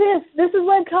 yes, this is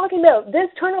what I'm talking about. This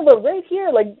turnover right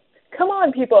here. Like, come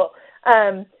on, people.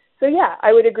 So, yeah,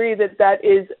 I would agree that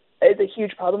is a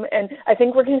huge problem. And I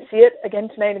think we're going to see it again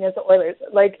tonight against the Oilers.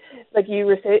 Like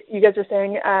you guys were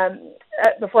saying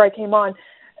before I came on,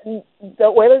 the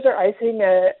Oilers are icing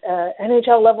a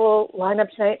NHL-level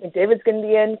lineup tonight. McDavid's going to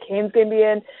be in. Kane's going to be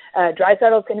in.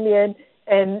 Draisaitl's going to be in.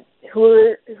 And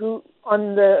who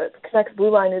on the Canucks blue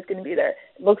line is going to be there?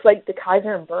 It looks like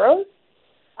DeKeyser and Burrows.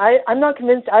 I'm not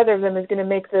convinced either of them is going to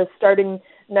make the starting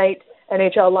night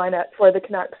NHL lineup for the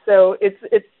Canucks. So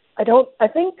I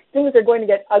think things are going to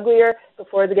get uglier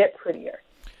before they get prettier.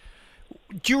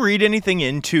 Do you read anything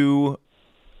into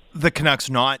the Canucks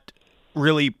not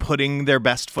really putting their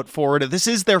best foot forward? This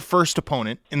is their first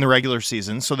opponent in the regular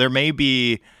season, so there may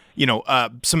be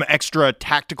some extra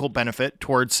tactical benefit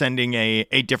towards sending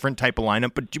a different type of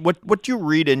lineup. But what do you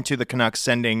read into the Canucks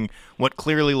sending what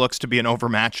clearly looks to be an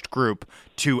overmatched group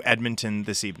to Edmonton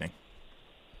this evening?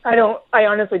 I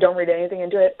honestly don't read anything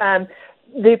into it.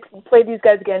 They played these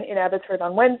guys again in Abbotsford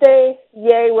on Wednesday.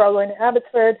 Yay, we're all going to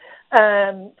Abbotsford.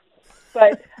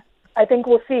 But I think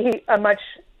we'll see a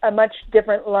much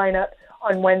different lineup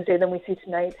on Wednesday than we see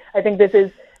tonight. I think this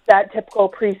is that typical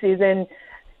preseason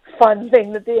fun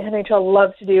thing that the NHL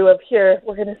loves to do of here,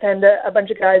 we're going to send a bunch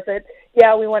of guys that,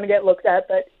 yeah, we want to get looked at,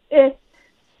 but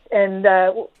and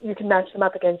you can match them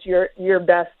up against your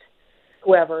best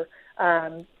whoever.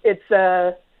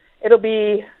 It'll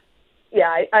be,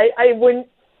 yeah, I wouldn't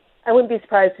be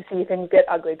surprised to see things get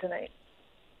ugly tonight.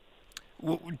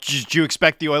 Do you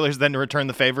expect the Oilers then to return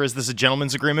the favor? Is this a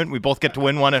gentleman's agreement? We both get to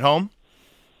win one at home?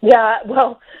 Yeah,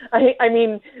 well, I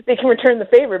mean, they can return the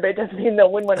favor, but it doesn't mean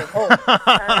they'll win one at home.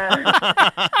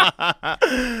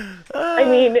 I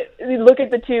mean, look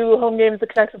at the two home games the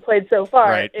Canucks have played so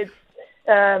far. Right. It's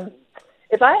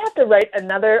if I have to write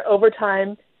another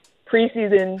overtime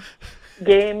preseason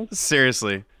game,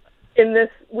 seriously, in this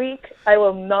week, I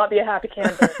will not be a happy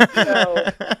camper.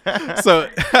 So,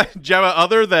 Gemma,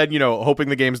 other than, hoping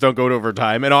the games don't go to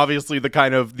overtime, and obviously the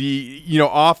kind of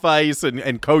off ice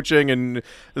and coaching and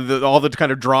all the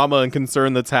kind of drama and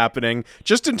concern that's happening,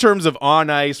 just in terms of on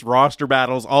ice, roster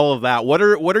battles, all of that, what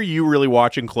are you really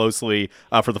watching closely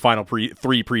for the final three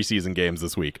preseason games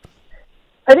this week?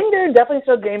 I think there are definitely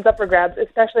still games up for grabs,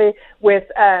 especially with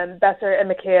Boeser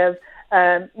and Mikheyev.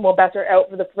 Boeser out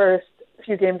for the first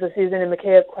few games of the season and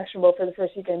Mikheyev questionable for the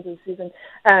first few games of the season.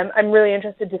 I'm really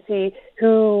interested to see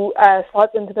who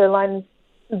slots into those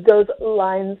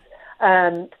lines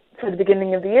for the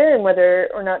beginning of the year and whether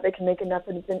or not they can make enough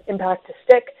of an impact to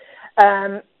stick.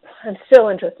 I'm still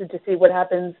interested to see what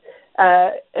happens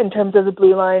in terms of the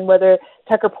blue line, whether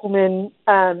Tucker Pullman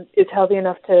is healthy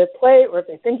enough to play, or if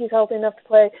they think he's healthy enough to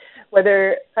play,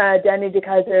 whether Danny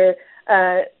DeKeyser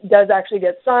does actually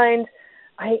get signed.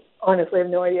 I honestly have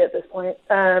no idea at this point.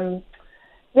 I've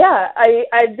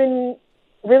been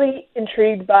really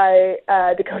intrigued by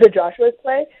Dakota Joshua's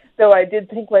play, though I did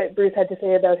think what Bruce had to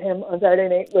say about him on Saturday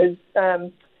night was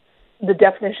the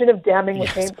definition of damning with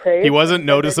faint praise. He wasn't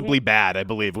noticeably bad, I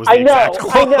believe, was the I know, exact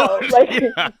quote. Like,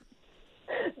 Yeah.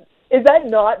 Is that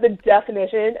not the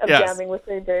definition of Yes. damning with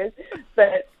faint praise?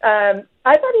 But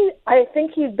I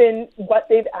think he's been what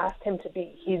they've asked him to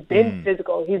be. He's been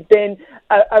physical. He's been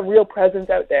a real presence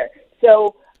out there.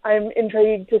 So I'm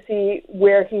intrigued to see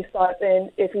where he slots in,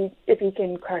 if he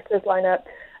can crack this lineup.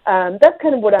 That's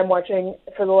kind of what I'm watching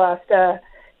for the last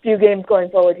few games going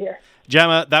forward here.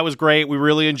 Gemma, that was great. We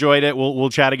really enjoyed it. We'll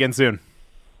chat again soon.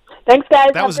 Thanks,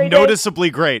 guys. That was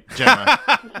noticeably great, Gemma.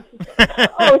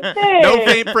 Oh, thanks. No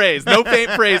faint praise. No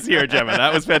faint praise here, Gemma.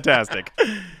 That was fantastic.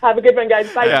 Have a good one,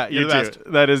 guys. Bye. Yeah, You're you the too.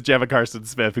 best. That is Gemma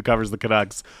Carson-Smith, who covers the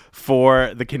Canucks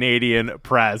for the Canadian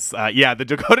Press. The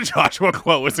Dakota Joshua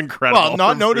quote was incredible. Well,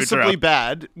 not from noticeably Boudreaux.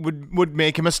 bad would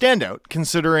make him a standout,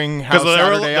 considering how Because there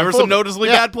Saturday were some unfolded. noticeably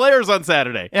bad players on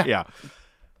Saturday. Yeah.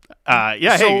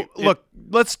 Hey, Look,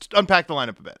 let's unpack the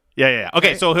lineup a bit. Yeah.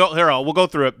 Okay, so here we'll go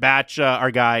through it. Batch, our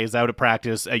guy, is out at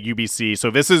practice at UBC. So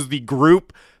this is the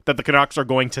group that the Canucks are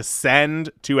going to send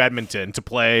to Edmonton to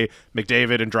play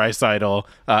McDavid and Draisaitl,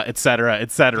 et cetera,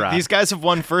 et cetera. These guys have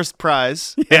won first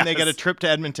prize, Yes. and they get a trip to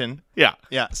Edmonton. Yeah.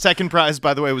 Yeah. Second prize,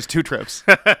 by the way, was 2 trips.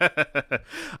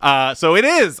 So it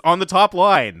is on the top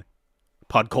line.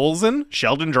 Podkolzin,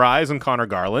 Sheldon Dries, and Connor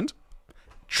Garland.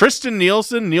 Tristan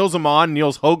Nielsen, Niels Amon,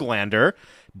 Niels Höglander,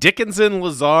 Dickinson,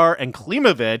 Lazar, and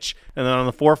Klimovich. And then on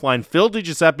the fourth line, Phil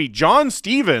DiGiuseppe, John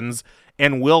Stevens,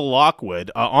 and Will Lockwood.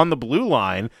 On the blue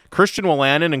line, Christian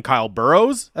Wolanin and Kyle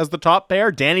Burrows as the top pair,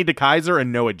 Danny DeKeyser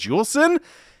and Noah Juleson,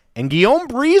 and Guillaume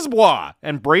Brisebois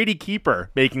and Brady Keeper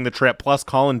making the trip, plus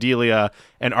Colin Delia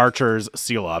and Archers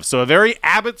Seelov. So a very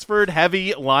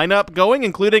Abbotsford-heavy lineup going,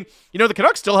 including, the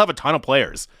Canucks still have a ton of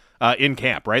players in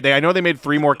camp, right? I know they made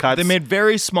 3 more cuts. They made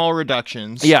very small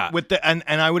reductions. Yeah. And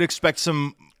I would expect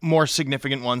some more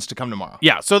significant ones to come tomorrow.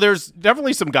 Yeah, so there's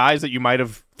definitely some guys that you might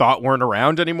have thought weren't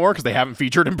around anymore because they haven't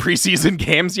featured in preseason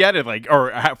games yet,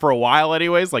 or for a while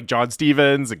anyways, like John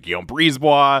Stevens and Guillaume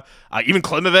Brisebois, even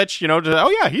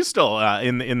Klimovich, he's still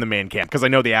in the main camp because I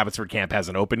know the Abbotsford camp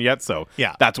hasn't opened yet, so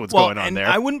Yeah, that's what's going on and there.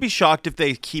 I wouldn't be shocked if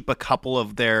they keep a couple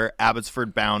of their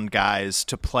Abbotsford-bound guys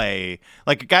to play,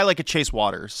 like a guy like a Chase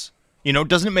Waters.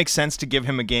 Doesn't it make sense to give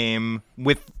him a game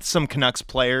with some Canucks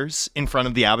players in front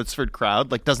of the Abbotsford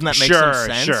crowd? Like, doesn't that make some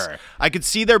sense? Sure. I could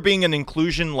see there being an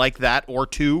inclusion like that or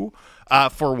two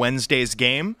for Wednesday's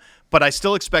game, but I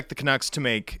still expect the Canucks to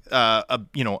make a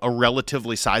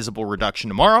relatively sizable reduction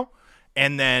tomorrow,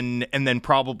 and then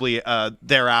probably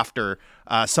thereafter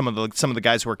some of the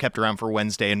guys who are kept around for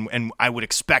Wednesday, and I would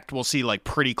expect we'll see like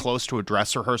pretty close to a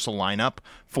dress rehearsal lineup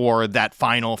for that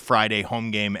final Friday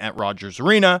home game at Rogers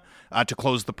Arena to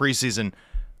close the preseason.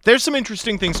 There's some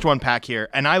interesting things to unpack here,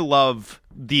 and I love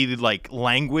the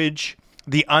language,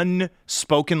 the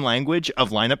unspoken language of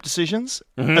lineup decisions,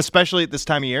 especially at this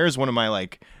time of year, is one of my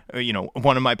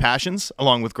one of my passions,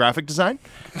 along with graphic design.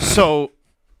 So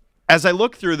as I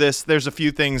look through this, there's a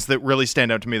few things that really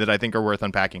stand out to me that I think are worth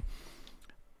unpacking.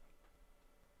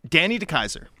 Danny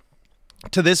DeKeyser,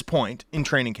 to this point in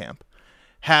training camp,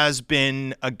 has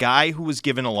been a guy who was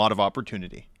given a lot of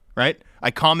opportunity, right? I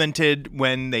commented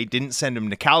when they didn't send him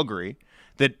to Calgary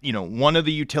that, one of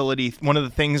the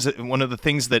things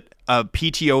that a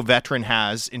PTO veteran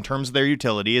has in terms of their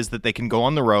utility is that they can go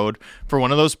on the road for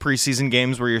one of those preseason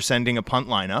games where you're sending a punt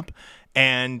lineup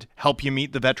and help you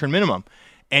meet the veteran minimum.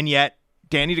 And yet,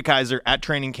 Danny DeKeyser at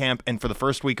training camp and for the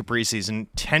first week of preseason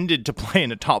tended to play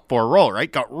in a top 4 role, right?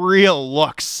 Got real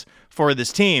looks for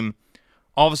this team.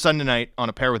 All of a sudden tonight on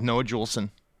a pair with Noah Juleson,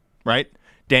 right?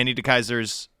 Danny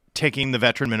DeKeyser's ticking the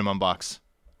veteran minimum box,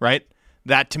 right?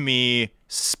 That to me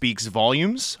speaks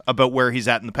volumes about where he's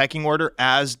at in the pecking order,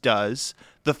 as does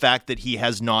the fact that he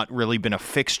has not really been a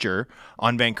fixture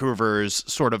on Vancouver's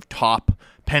sort of top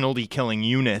penalty killing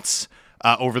units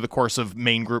over the course of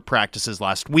main group practices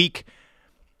last week.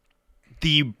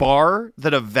 The bar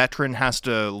that a veteran has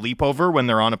to leap over when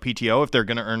they're on a PTO, if they're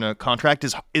going to earn a contract,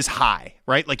 is high,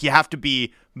 right? Like, you have to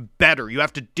be better. You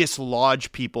have to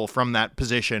dislodge people from that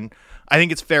position. I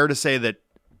think it's fair to say that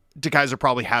DeKeyser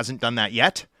probably hasn't done that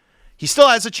yet. He still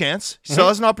has a chance. He still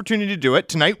has an opportunity to do it.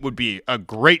 Tonight would be a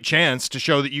great chance to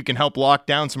show that you can help lock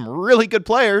down some really good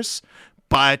players,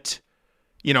 but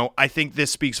I think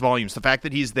this speaks volumes. The fact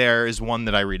that he's there is one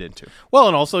that I read into. Well,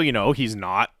 and also, he's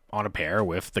not on a pair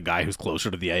with the guy who's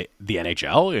closer to the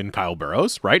NHL in Kyle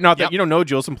Burrows, right? Not that, Noah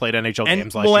Juleson played NHL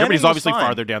games last year, but he's obviously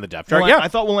farther down the depth chart. I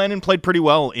thought Wolanin played pretty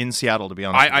well in Seattle, to be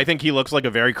honest. I think he looks like a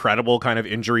very credible kind of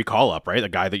injury call-up, right? A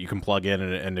guy that you can plug in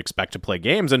and expect to play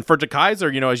games. And for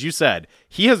DeKeyser, as you said,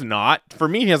 he hasn't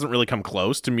really come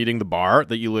close to meeting the bar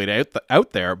that you laid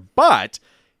out there, but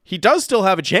he does still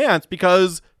have a chance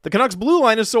because the Canucks blue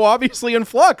line is so obviously in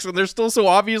flux, and they're still so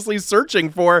obviously searching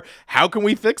for how can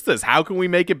we fix this? How can we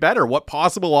make it better? What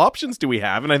possible options do we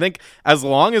have? And I think as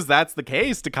long as that's the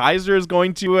case, DeKeyser is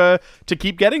going to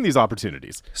keep getting these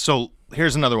opportunities. So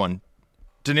here's another one.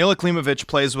 Danila Klimovich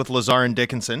plays with Lazar and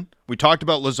Dickinson. We talked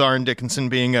about Lazar and Dickinson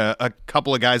being a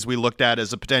couple of guys we looked at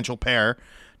as a potential pair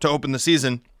to open the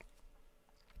season.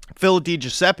 Phil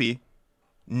DiGiuseppe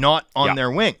not on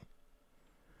their wing.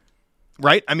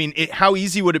 Right? I mean, how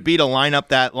easy would it be to line up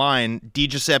that line,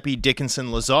 DiGiuseppe,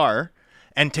 Dickinson, Lazar,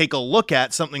 and take a look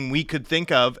at something we could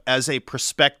think of as a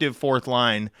prospective fourth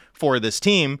line for this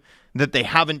team? That they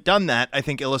haven't done that, I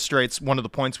think, illustrates one of the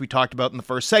points we talked about in the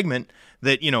first segment,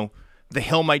 that, the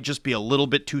hill might just be a little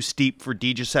bit too steep for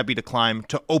DiGiuseppe to climb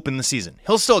to open the season.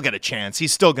 He'll still get a chance.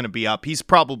 He's still going to be up. He's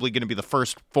probably going to be the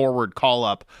first forward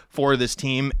call-up for this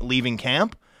team leaving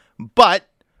camp. But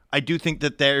I do think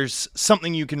that there's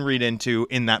something you can read into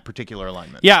in that particular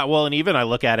alignment. Yeah, well, and even I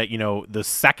look at it, the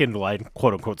second line,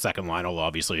 quote-unquote second line, although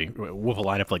obviously with a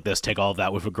lineup like this, take all of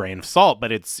that with a grain of salt, but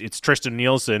it's Tristan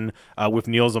Nielsen with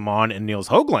Nils Aman and Nils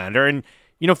Höglander. And,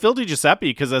 Phil DiGiuseppe,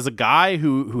 because as a guy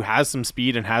who has some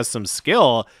speed and has some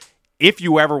skill, if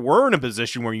you ever were in a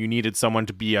position where you needed someone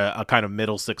to be a kind of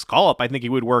middle six call-up, I think he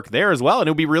would work there as well. And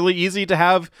it would be really easy to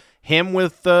have him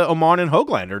with Aman and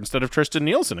Höglander instead of Tristan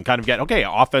Nielsen and kind of get,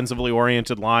 offensively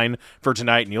oriented line for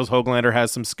tonight. Nils Höglander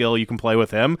has some skill. You can play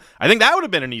with him. I think that would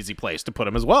have been an easy place to put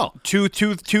him as well. Two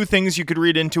things you could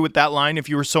read into with that line if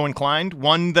you were so inclined.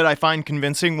 One that I find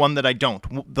convincing, one that I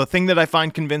don't. The thing that I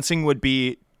find convincing would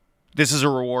be this is a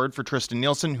reward for Tristan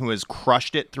Nielsen, who has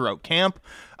crushed it throughout camp.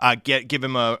 Give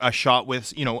him a shot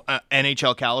with, an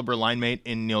NHL caliber line mate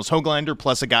in Nils Höglander,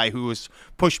 plus a guy who has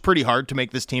pushed pretty hard to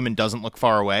make this team and doesn't look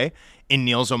far away in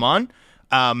Nils Aman.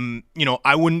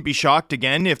 I wouldn't be shocked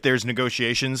again if there's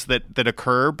negotiations that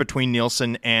occur between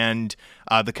Nielsen and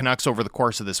the Canucks over the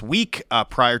course of this week,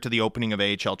 prior to the opening of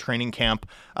AHL training camp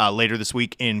later this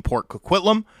week in Port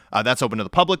Coquitlam. That's open to the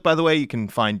public, by the way. You can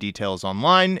find details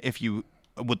online if you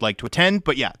would like to attend.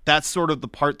 But yeah, that's sort of the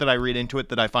part that I read into it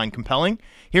that I find compelling.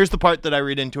 Here's the part that I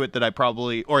read into it that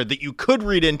that you could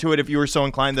read into it if you were so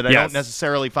inclined that I don't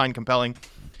necessarily find compelling.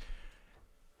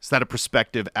 Is that a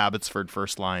prospective Abbotsford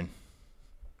first line?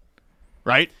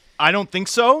 Right? I don't think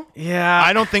so. Yeah.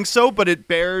 I don't think so, but it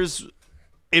bears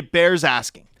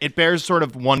asking. It bears sort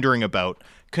of wondering about,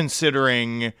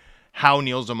 considering how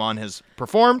Nils Aman has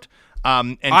performed.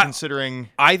 Considering,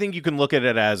 I think you can look at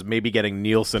it as maybe getting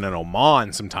Nielsen and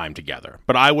Oman some time together,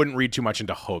 but I wouldn't read too much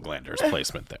into Höglander's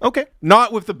placement there. Okay,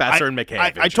 not with the Besser and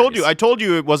McKay. I told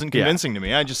you it wasn't convincing to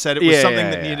me. I just said it was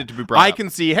something that needed to be brought up. I can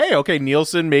see,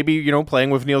 Nielsen maybe playing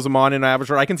with Nils Aman in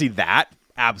Abbotsford. I can see that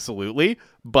absolutely,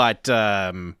 but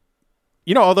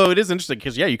although it is interesting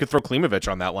because you could throw Klimovich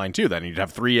on that line too. Then you'd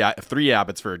have three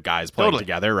Abbotsford guys playing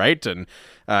together, right? And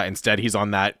instead he's on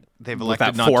that. They've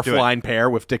elected that fourth line pair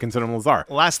with Dickinson and Lazar.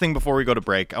 Last thing before we go to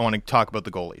break, I want to talk about the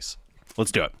goalies.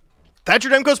 Let's do it. Thatcher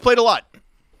Demko's played a lot.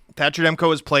 Thatcher Demko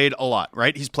has played a lot,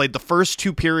 right? He's played the first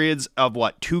two periods of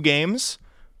 2 games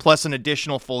plus an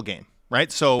additional full game,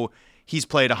 right? So he's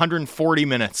played 140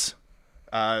 minutes,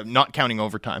 not counting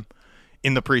overtime,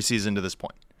 in the preseason to this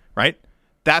point, right?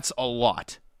 That's a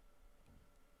lot.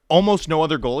 Almost no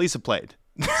other goalies have played,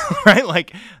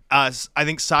 right? I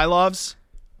think Silovs,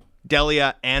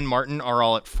 Delia, and Martin are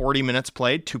all at 40 minutes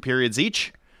played, 2 periods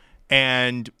each.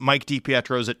 And Mike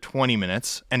DiPietro's at 20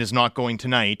 minutes and is not going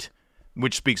tonight,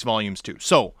 which speaks volumes too.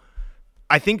 So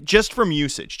I think just from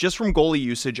goalie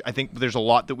usage, I think there's a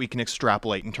lot that we can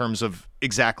extrapolate in terms of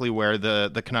exactly where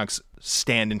the Canucks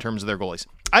stand in terms of their goalies.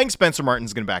 I think Spencer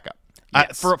Martin's going to back up.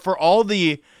 Yes. For all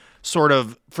the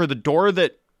for the door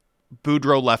that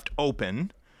Boudreau left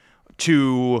open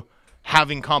to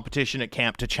having competition at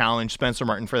camp to challenge Spencer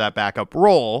Martin for that backup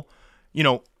role,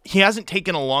 he hasn't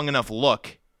taken a long enough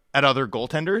look at other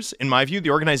goaltenders. In my view,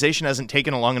 the organization hasn't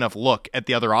taken a long enough look at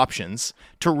the other options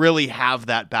to really have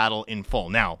that battle in full.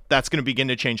 Now, that's going to begin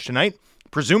to change tonight.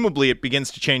 Presumably, it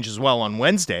begins to change as well on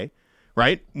Wednesday,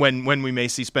 right? When we may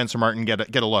see Spencer Martin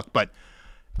get a look. But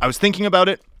I was thinking about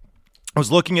it. I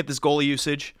was looking at this goalie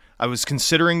usage. I was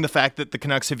considering the fact that the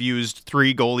Canucks have used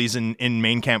 3 goalies in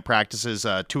main camp practices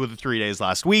 2 of the 3 days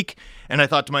last week. And I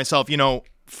thought to myself,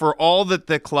 for all that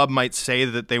the club might say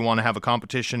that they want to have a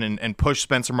competition and push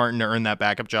Spencer Martin to earn that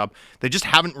backup job, they just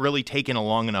haven't really taken a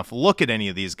long enough look at any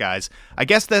of these guys. I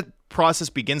guess that process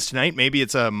begins tonight. Maybe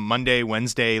it's a Monday,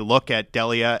 Wednesday look at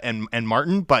Delia and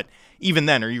Martin. But even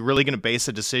then, are you really going to base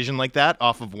a decision like that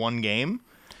off of one game?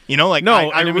 No,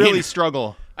 I really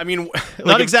struggle. I mean,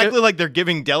 not exactly like they're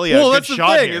giving Delia a good that's the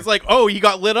shot thing. here. It's like, oh, he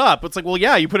got lit up. It's like, well,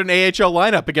 yeah, you put an AHL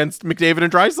lineup against McDavid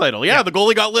and Draisaitl. Yeah, the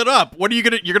goalie got lit up. What are you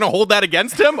you're gonna hold that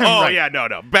against him? Oh, Right. yeah, no,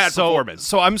 bad performance.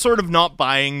 So I'm sort of not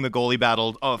buying the goalie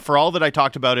battle. For all that I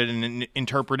talked about it and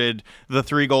interpreted the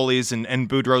 3 goalies and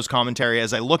Boudreau's commentary,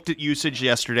 as I looked at usage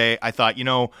yesterday, I thought,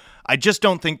 I just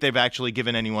don't think they've actually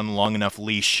given anyone long enough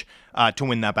leash to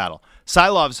win that battle.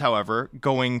 Silovs, however,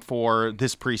 going for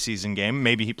this preseason game,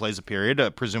 maybe he plays a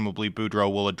period. Presumably,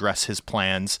 Boudreau will address his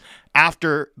plans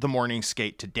after the morning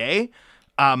skate today.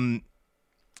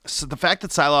 So the fact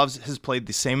that Silovs has played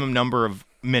the same number of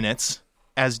minutes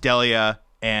as Delia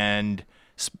and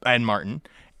Martin,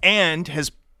 and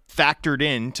has factored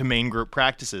into main group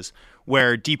practices,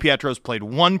 where DiPietro's played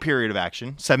 1 period of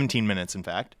action, 17 minutes, in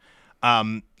fact.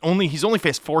 He's only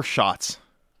faced 4 shots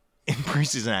in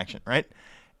preseason action, right?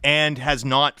 And has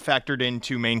not factored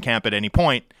into main camp at any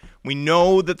point. We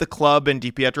know that the club and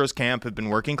DiPietro's camp have been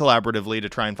working collaboratively to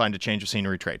try and find a change of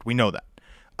scenery trade. We know that.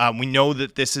 We know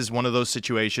that this is one of those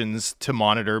situations to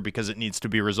monitor because it needs to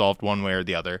be resolved one way or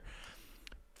the other.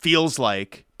 Feels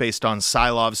like, based on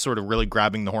Silovs sort of really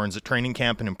grabbing the horns at training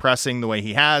camp and impressing the way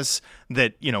he has,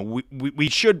 that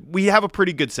we have a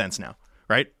pretty good sense now,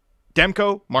 right?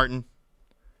 Demko, Martin,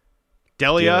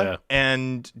 Delia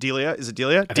and Delia. Is it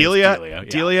Delia?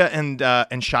 Delia and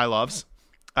Shilovs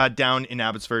down in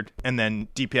Abbotsford, and then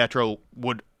DiPietro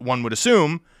one would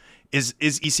assume is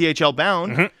ECHL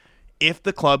bound if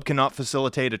the club cannot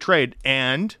facilitate a trade.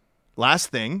 And last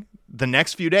thing, the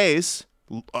next few days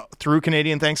through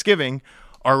Canadian Thanksgiving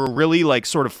are really like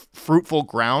sort of fruitful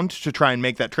ground to try and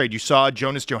make that trade. You saw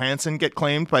Jonas Johansson get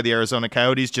claimed by the Arizona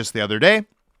Coyotes just the other day.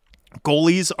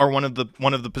 Goalies are one of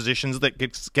the positions that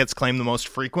gets claimed the most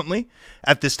frequently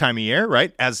at this time of year,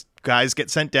 right? As guys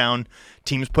get sent down,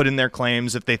 teams put in their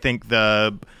claims if they think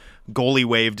the goalie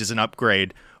waived is an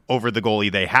upgrade over the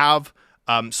goalie they have.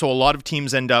 So a lot of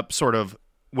teams end up sort of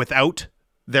without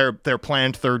their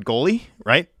planned third goalie,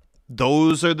 right?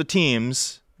 Those are the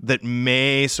teams that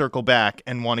may circle back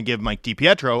and want to give Mike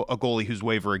DiPietro, a goalie who's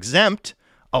waiver exempt,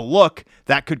 a look.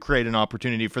 That could create an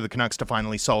opportunity for the Canucks to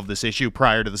finally solve this issue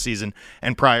prior to the season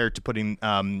and prior to putting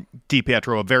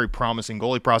DiPietro, a very promising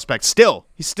goalie prospect.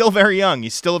 He's still very young.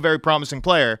 He's still a very promising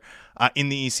player in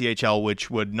the ECHL, which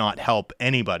would not help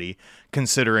anybody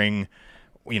considering,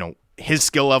 his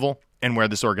skill level and where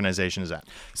this organization is at.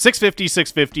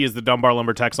 650 is the Dunbar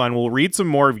Lumber text line. We'll read some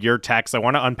more of your texts. I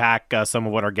want to unpack some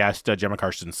of what our guest, Gemma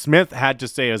Karstens-Smith, had to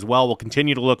say as well. We'll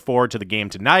continue to look forward to the game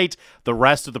tonight, the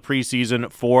rest of the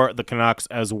preseason for the Canucks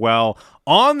as well.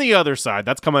 On the other side,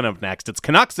 that's coming up next. It's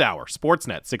Canucks Hour,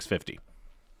 Sportsnet 650.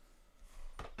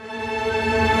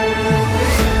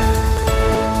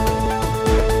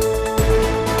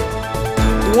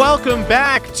 Welcome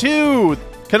back to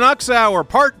Canucks Hour,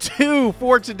 Part 2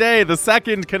 for today, the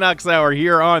second Canucks Hour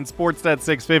here on Sportsnet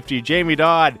 650. Jamie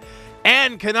Dodd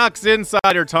and Canucks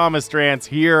insider Thomas Drance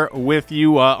here with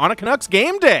you on a Canucks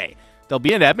game day. They'll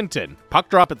be in Edmonton. Puck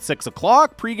drop at 6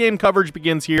 o'clock. Pre-game coverage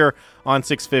begins here on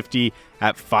 650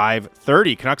 at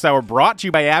 5:30. Canucks Hour brought to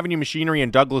you by Avenue Machinery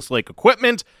and Douglas Lake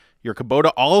Equipment, your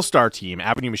Kubota All-Star team,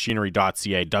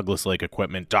 avenuemachinery.ca,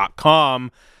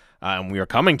 douglaslakeequipment.com. And we are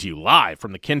coming to you live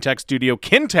from the Kintec studio.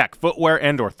 Kintec Footwear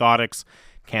and Orthotics,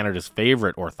 Canada's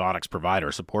favorite orthotics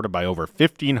provider, supported by over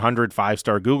 1,500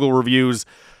 five-star Google reviews.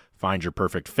 Find your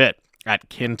perfect fit at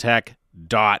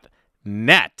kintec.net.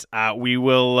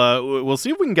 We'll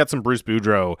see if we can get some Bruce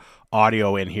Boudreau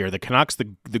audio in here. The Canucks,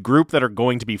 the group that are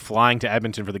going to be flying to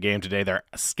Edmonton for the game today, they're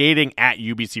skating at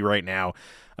UBC right now,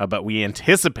 but we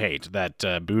anticipate that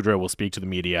Boudreau will speak to the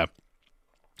media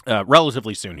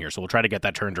relatively soon here, so we'll try to get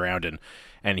that turned around and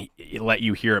let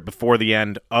you hear it before the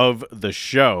end of the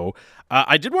show.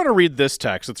 I did want to read this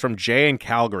text. It's from Jay in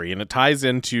Calgary, and it ties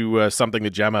into something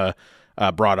that Gemma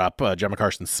brought up, Gemma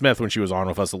Karstens-Smith, when she was on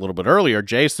with us a little bit earlier.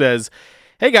 Jay says,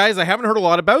 "Hey guys, I haven't heard a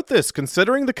lot about this.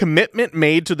 Considering the commitment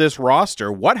made to this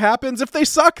roster, what happens if they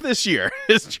suck this year?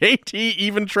 Is JT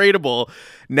even tradable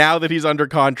now that he's under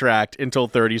contract until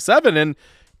 37? And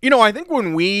I think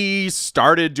when we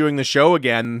started doing the show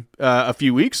again a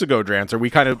few weeks ago, Drancer,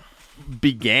 we kind of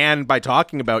began by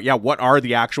talking about, what are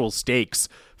the actual stakes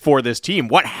for this team?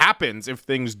 What happens if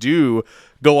things do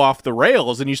go off the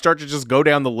rails? And you start to just go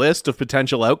down the list of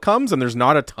potential outcomes, and there's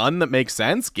not a ton that makes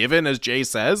sense, given, as Jay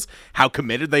says, how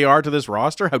committed they are to this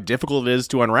roster, how difficult it is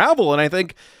to unravel. And I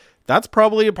think that's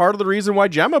probably a part of the reason why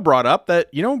Gemma brought up that,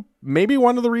 maybe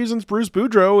one of the reasons Bruce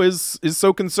Boudreau is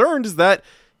so concerned is that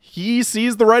he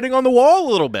sees the writing on the wall a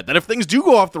little bit, that if things do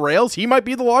go off the rails, he might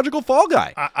be the logical fall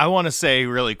guy. I want to say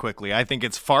really quickly, I think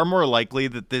it's far more likely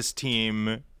that this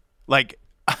team, okay,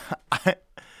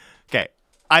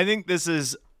 I think this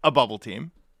is a bubble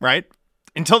team, right?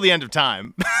 Until the end of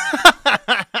time.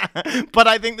 But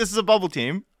I think this is a bubble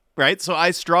team, right? So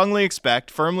I firmly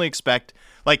expect,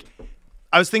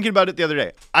 I was thinking about it the other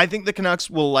day. I think the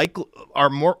Canucks are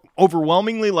more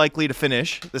overwhelmingly likely to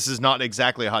finish. This is not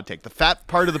exactly a hot take. The fat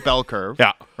part of the bell curve,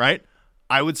 right?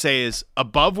 I would say is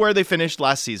above where they finished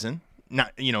last season,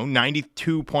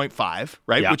 92.5,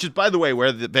 right? Yeah. Which is, by the way,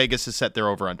 where the Vegas has set their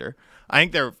over-under. I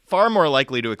think they're far more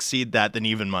likely to exceed that than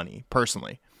even money,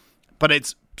 personally. But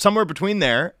it's somewhere between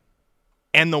there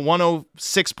and the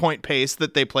 106-point pace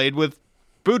that they played with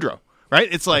Boudreau, right?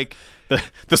 It's like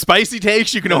the spicy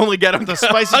takes, you can only get them the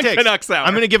spicy takes. Canucks Hour.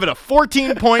 I'm going to give it a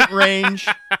 14-point range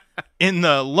in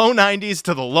the low 90s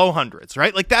to the low hundreds,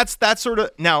 right? That's sort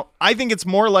of. Now, I think it's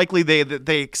more likely that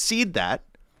they exceed that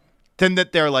than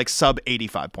that they're sub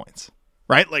 85 points,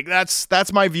 right?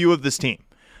 That's my view of this team.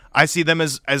 I see them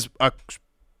as a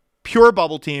pure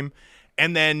bubble team,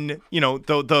 and then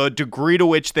the degree to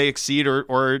which they exceed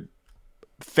or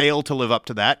fail to live up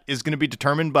to that is going to be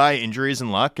determined by injuries and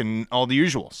luck and all the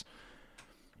usuals.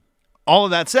 All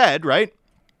of that said, right,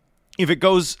 if it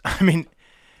goes,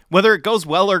 whether it goes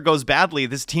well or goes badly,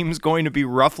 this team's going to be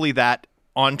roughly that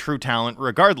on true talent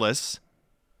regardless,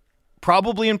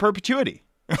 probably in perpetuity,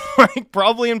 right?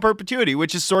 Probably in perpetuity,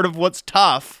 which is sort of what's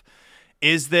tough,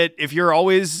 is that if you're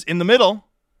always in the middle,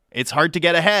 it's hard to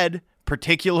get ahead,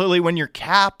 particularly when your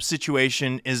cap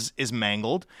situation is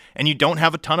mangled and you don't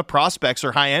have a ton of prospects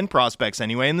or high-end prospects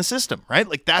anyway in the system, right?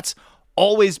 That's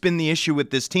always been the issue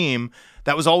with this team.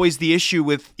 That was always the issue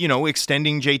with,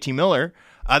 extending JT Miller.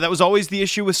 That was always the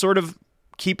issue with sort of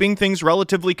keeping things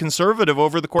relatively conservative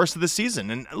over the course of the season.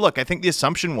 And look, I think the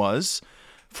assumption was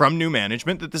from new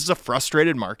management that this is a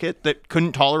frustrated market that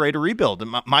couldn't tolerate a rebuild.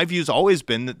 And my view's always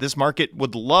been that this market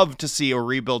would love to see a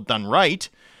rebuild done right.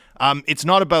 It's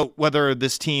not about whether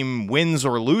this team wins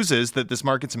or loses that this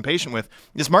market's impatient with.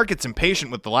 This market's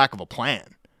impatient with the lack of a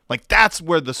plan. That's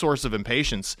where the source of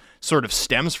impatience sort of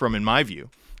stems from, in my view.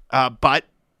 But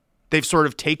they've sort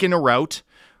of taken a route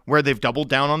where they've doubled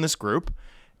down on this group.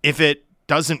 If it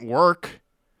doesn't work,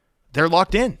 they're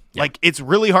locked in. Yeah. It's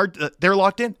really hard. They're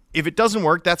locked in. If it doesn't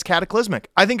work, that's cataclysmic.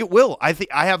 I think it will. I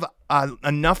have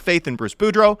enough faith in Bruce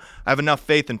Boudreau. I have enough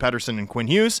faith in Pettersson and Quinn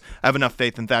Hughes. I have enough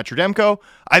faith in Thatcher Demko.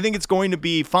 I think it's going to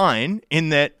be fine in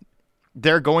that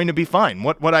they're going to be fine.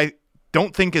 What I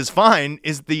don't think is fine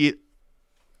is the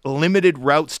limited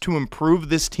routes to improve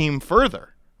this team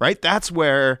further, right? That's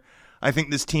where I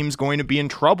think this team's going to be in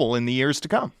trouble in the years to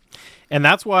come. And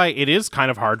that's why it is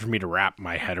kind of hard for me to wrap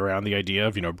my head around the idea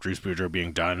of, Bruce Boudreau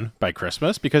being done by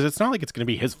Christmas, because it's not like it's going to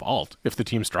be his fault if the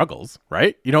team struggles,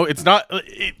 right? It's not,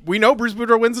 we know Bruce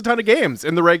Boudreau wins a ton of games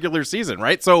in the regular season,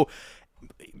 right? So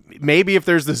maybe if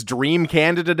there's this dream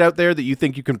candidate out there that you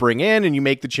think you can bring in and you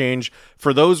make the change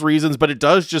for those reasons, but it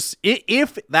does just,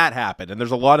 if that happened, and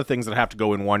there's a lot of things that have to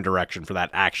go in one direction for that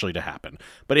actually to happen,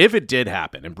 but if it did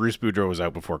happen and Bruce Boudreau was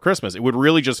out before Christmas, it would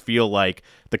really just feel like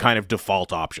the kind of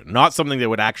default option, not something that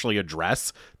would actually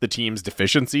address the team's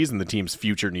deficiencies and the team's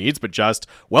future needs, but just,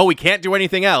 we can't do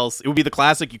anything else. It would be the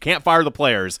classic, you can't fire the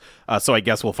players, so I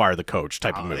guess we'll fire the coach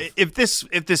type of move. If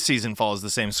this season follows the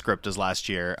same script as last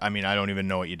year, I don't even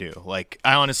know what you do.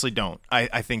 I honestly don't.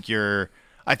 I think you're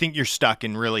stuck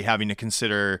in really having to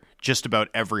consider just about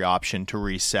every option to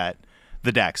reset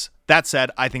the decks. That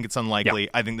said, I think it's unlikely. Yeah.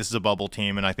 I think this is a bubble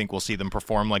team, and I think we'll see them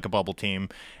perform like a bubble team.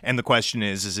 And the question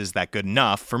is that good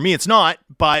enough? For me, it's not,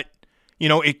 but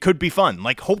it could be fun.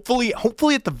 Hopefully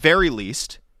at the very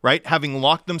least, right? Having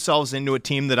locked themselves into a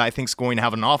team that I think is going to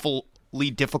have an awfully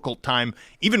difficult time,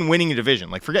 even winning a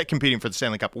division. Forget competing for the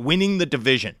Stanley Cup, winning the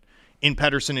division in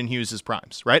Pettersson and Hughes'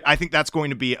 primes, right? I think that's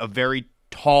going to be a very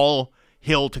tall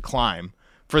hill to climb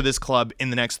for this club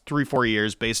in the next 3-4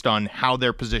 years based on how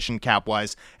they're positioned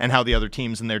cap-wise and how the other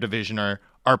teams in their division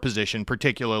are positioned,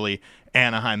 particularly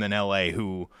Anaheim and LA,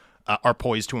 who are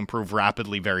poised to improve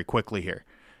rapidly very quickly here.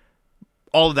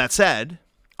 All of that said,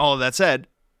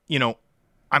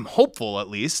 I'm hopeful at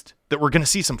least that we're going to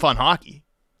see some fun hockey.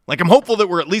 I'm hopeful that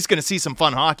we're at least going to see some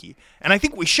fun hockey. And I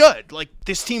think we should.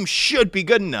 This team should be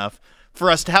good enough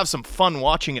for us to have some fun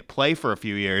watching it play for a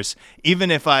few years,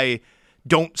 even if I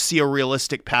don't see a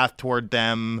realistic path toward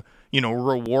them,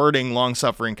 rewarding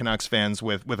long-suffering Canucks fans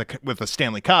with a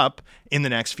Stanley Cup in the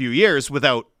next few years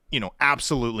without,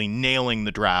 absolutely nailing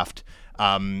the draft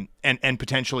and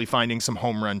potentially finding some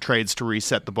home run trades to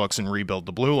reset the books and rebuild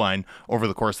the blue line over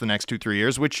the course of the next 2-3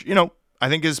 years, which, I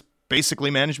think is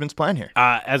basically management's plan here.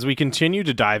 As we continue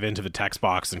to dive into the text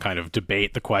box and kind of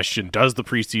debate the question, does the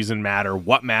preseason matter?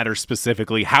 What matters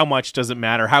specifically? How much does it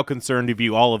matter? How concerned of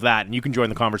you? All of that. And you can join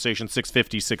the conversation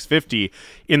 650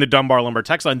 in the Dunbar Lumber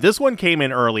text line. This one came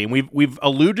in early, and we've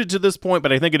alluded to this point,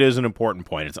 but I think it is an important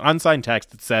point. It's an unsigned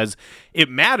text that says it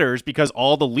matters because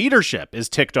all the leadership is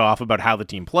ticked off about how the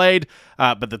team played.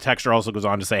 But the texter also goes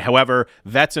on to say, however,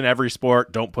 vets in every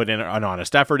sport don't put in an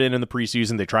honest effort in the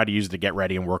preseason. They try to use it to get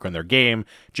ready and work on their game.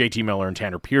 JT Miller and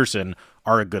Tanner Pearson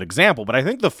are a good example. But I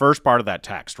think the first part of that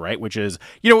text, right, which is,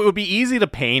 it would be easy to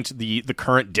paint the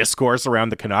current discourse around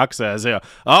the Canucks as, there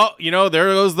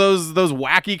goes those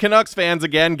wacky Canucks fans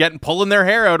again pulling their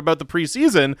hair out about the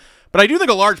preseason. But I do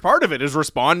think a large part of it is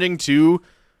responding to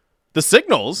the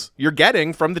signals you're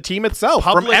getting from the team itself,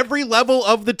 from every level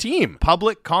of the team.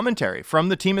 Public commentary from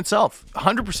the team itself,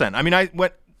 100%. I mean, I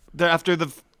went there after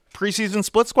the preseason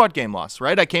split squad game loss,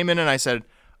 right? I came in and I said,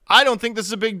 I don't think this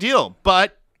is a big deal,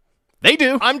 but they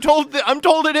do. I'm told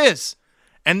it is.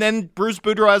 And then Bruce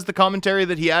Boudreau has the commentary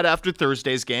that he had after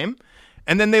Thursday's game,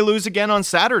 and then they lose again on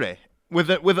Saturday with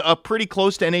a pretty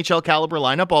close to NHL caliber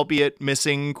lineup, albeit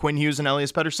missing Quinn Hughes and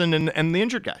Elias Pettersson and the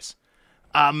injured guys.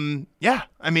 Yeah,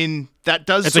 I mean, that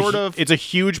does it's a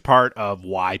huge part of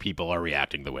why people are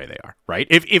reacting the way they are, right?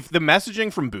 If the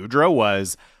messaging from Boudreau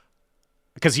was,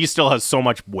 because he still has so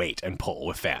much weight and pull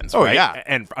with fans, right? Yeah.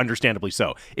 And understandably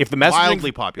so. If the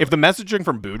wildly popular. If the messaging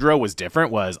from Boudreau was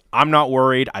different, was, I'm not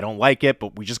worried, I don't like it,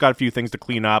 but we just got a few things to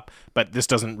clean up, but this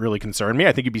doesn't really concern me,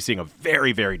 I think you'd be seeing a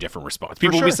very, very different response.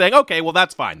 People would be saying, okay, well,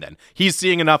 that's fine then. He's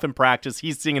seeing enough in practice,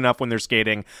 he's seeing enough when they're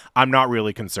skating, I'm not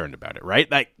really concerned about it,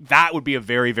 right? Like, that would be a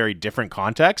very, very different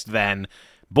context than,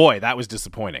 boy, that was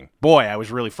disappointing. Boy, I was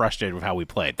really frustrated with how we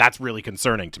played. That's really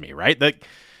concerning to me, right?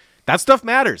 That stuff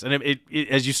matters, and it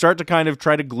as you start to kind of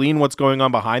try to glean what's going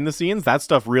on behind the scenes, that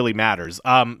stuff really matters.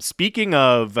 Speaking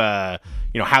of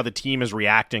how the team is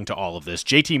reacting to all of this,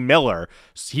 JT Miller,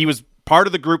 he was part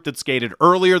of the group that skated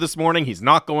earlier this morning. He's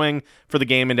not going for the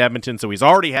game in Edmonton, so he's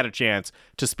already had a chance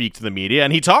to speak to the media,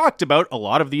 and he talked about a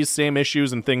lot of these same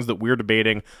issues and things that we're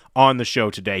debating on the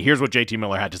show today. Here's what JT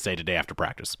Miller had to say today after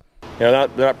practice. They're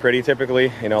not pretty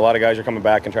typically. A lot of guys are coming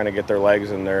back and trying to get their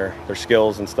legs and their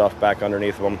skills and stuff back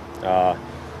underneath them.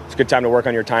 It's a good time to work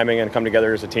on your timing and come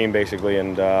together as a team, basically,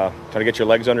 and try to get your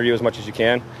legs under you as much as you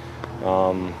can.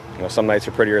 Some nights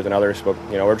are prettier than others, but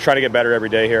we're trying to get better every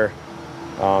day here.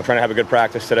 Trying to have a good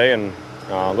practice today and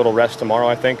a little rest tomorrow,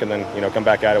 I think, and then come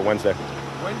back at it Wednesday.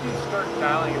 When do you start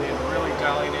dialing it in, really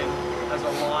dialing in as a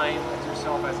line, as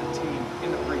yourself, as a team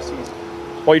in the preseason?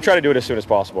 Well, you try to do it as soon as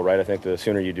possible, right? I think the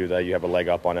sooner you do that, you have a leg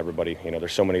up on everybody.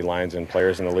 There's so many lines and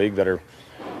players in the league that are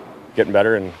getting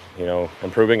better and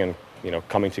improving and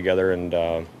coming together and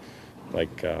dialing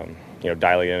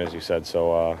in, as you said.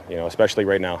 So especially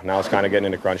right now. Now it's kind of getting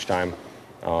into crunch time.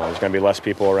 There's going to be less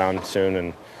people around soon,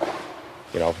 and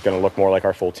going to look more like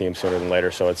our full team sooner than later.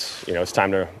 So it's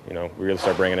time to really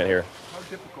start bringing it here. How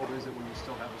difficult is it when you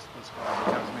still have a split squad and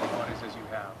have as many bodies as you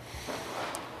have?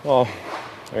 Well,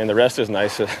 I mean, the rest is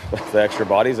nice, the extra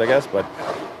bodies, I guess, but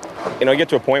you get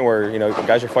to a point where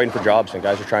guys are fighting for jobs and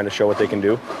guys are trying to show what they can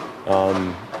do.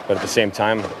 But at the same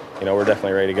time, we're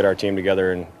definitely ready to get our team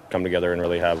together and come together and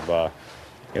really have,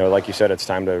 like you said, it's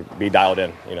time to be dialed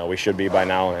in. We should be by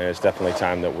now, and it's definitely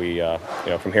time that we,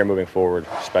 from here moving forward,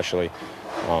 especially,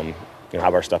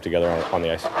 have our stuff together on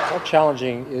the ice. How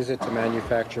challenging is it to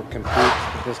manufacture compete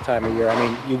this time of year? I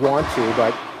mean, you want to,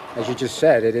 but as you just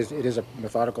said, it is a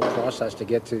methodical process to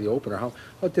get to the opener. How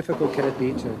difficult can it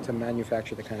be to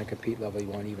manufacture the kind of compete level you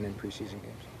want even in preseason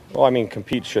games? Well, I mean,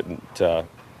 compete shouldn't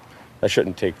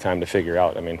take time to figure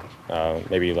out. I mean,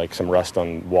 maybe like some rust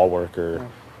on wall work or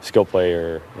skill play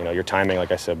or your timing,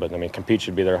 like I said. But I mean, compete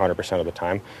should be there 100% of the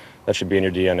time. That should be in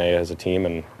your DNA as a team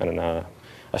and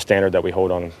a standard that we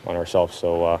hold on ourselves.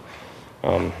 So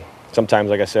sometimes,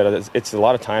 like I said, it's a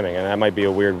lot of timing, and that might be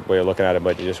a weird way of looking at it.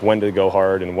 But just when to go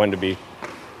hard and when to be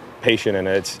patient, and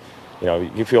it's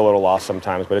you feel a little lost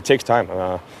sometimes, but it takes time.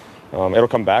 It'll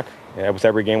come back. With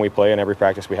every game we play and every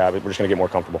practice we have, we're just going to get more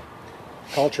comfortable.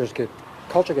 Culture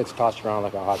gets tossed around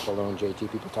like a hot balloon,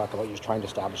 JT. People talk about you're trying to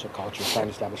establish a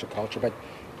culture, but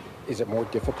is it more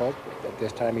difficult at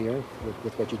this time of year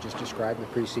with what you just described in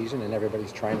the preseason and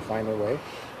everybody's trying to find their way?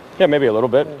 Yeah, maybe a little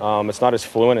bit. It's not as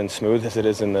fluent and smooth as it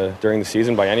is during the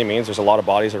season by any means. There's a lot of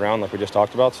bodies around, like we just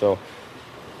talked about, so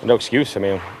no excuse. I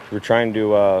mean, we're trying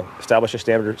to establish a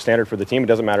standard for the team. It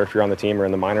doesn't matter if you're on the team or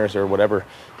in the minors or whatever.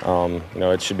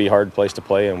 It should be a hard place to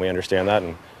play, and we understand that,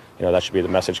 and that should be the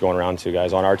message going around to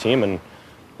guys on our team and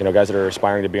guys that are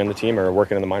aspiring to be on the team or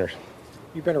working in the minors.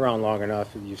 You've been around long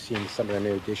enough, and you've seen some of the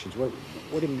new additions. What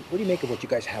do you make of what you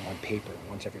guys have on paper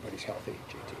once everybody's healthy,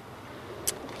 JT?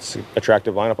 It's an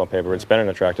attractive lineup on paper. It's been an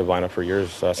attractive lineup for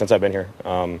years since I've been here.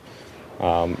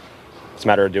 It's a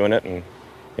matter of doing it and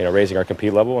raising our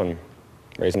compete level and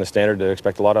raising the standard to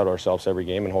expect a lot out of ourselves every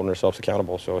game and holding ourselves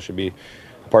accountable. So it should be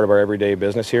a part of our everyday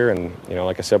business here. And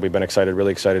like I said, we've been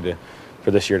really excited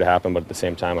for this year to happen. But at the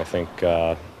same time, I think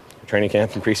training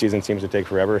camp and preseason seems to take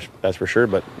forever. That's for sure.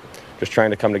 But just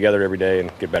trying to come together every day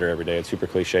and get better every day. It's super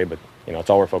cliche, but it's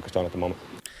all we're focused on at the moment.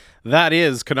 That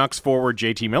is Canucks forward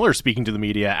JT Miller speaking to the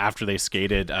media after he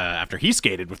skated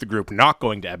with the group not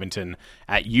going to Edmonton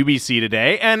at UBC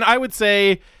today. And I would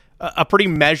say a pretty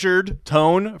measured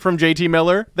tone from JT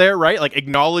Miller there, right? Like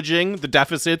acknowledging the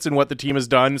deficits and what the team has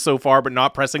done so far, but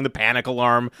not pressing the panic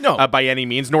alarm by any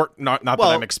means, not that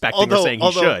I'm expecting or saying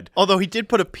he should. Although he did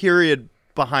put a period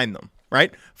behind them,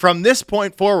 right? From this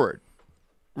point forward,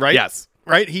 right? Yes.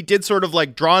 Right? He did sort of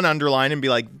like draw an underline and be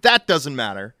like, that doesn't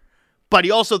matter. But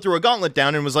he also threw a gauntlet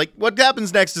down and was like, what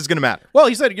happens next is going to matter. Well,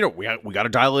 he said, we got to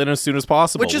dial it in as soon as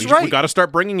possible. Which is right. We got to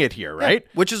start bringing it here, right?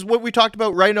 Yeah, which is what we talked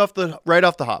about right off the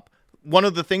hop. One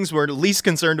of the things we're least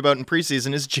concerned about in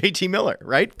preseason is JT Miller,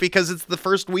 right? Because it's the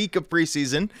first week of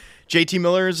preseason. JT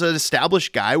Miller is an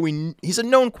established guy. He's a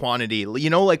known quantity. We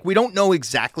don't know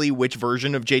exactly which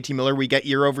version of JT Miller we get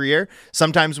year over year.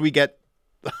 Sometimes we get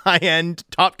high-end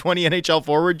top 20 NHL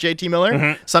forward JT Miller.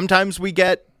 Mm-hmm. Sometimes we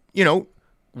get,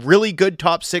 really good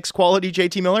top 6 quality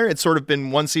JT Miller. It's sort of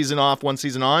been one season off, one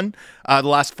season on the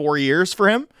last 4 years for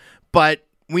him. But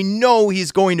we know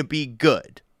he's going to be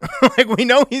good. We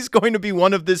know he's going to be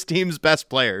one of this team's best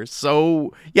players.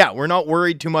 So, yeah, we're not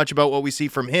worried too much about what we see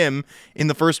from him in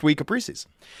the first week of preseason.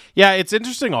 Yeah, it's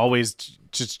interesting always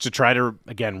to try to,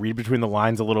 again, read between the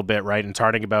lines a little bit, right? And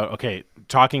talking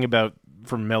about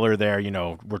from Miller there,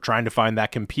 we're trying to find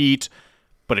that compete,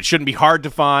 but it shouldn't be hard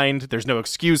to find. There's no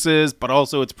excuses, but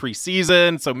also it's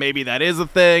preseason, so maybe that is a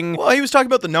thing. Well, he was talking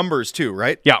about the numbers too,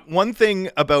 right? Yeah. One thing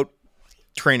about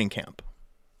training camp,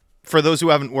 for those who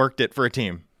haven't worked it for a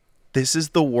team, this is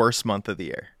the worst month of the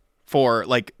year. For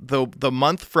the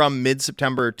month from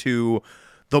mid-September to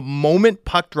the moment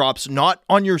puck drops, not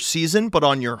on your season, but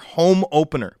on your home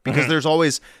opener, because there's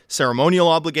always ceremonial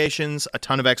obligations, a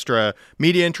ton of extra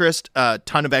media interest, a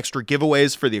ton of extra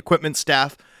giveaways for the equipment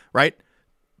staff, right?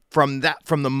 From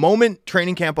the moment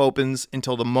training camp opens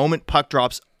until the moment puck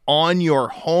drops on your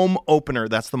home opener,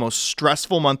 that's the most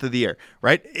stressful month of the year,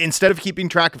 right? Instead of keeping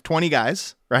track of 20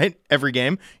 guys, right, every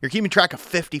game, you're keeping track of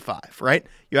 55, right?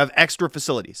 You have extra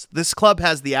facilities. This club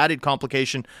has the added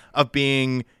complication of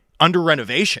being under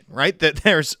renovation, right? That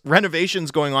there's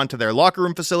renovations going on to their locker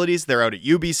room facilities. They're out at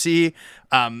UBC.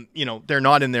 They're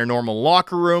not in their normal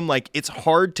locker room. It's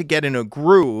hard to get in a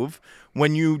groove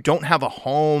when you don't have a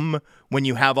home, when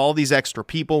you have all these extra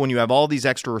people, when you have all these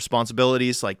extra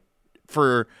responsibilities.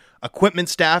 For equipment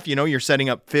staff, you're setting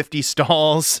up 50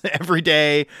 stalls every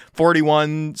day,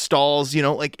 41 stalls,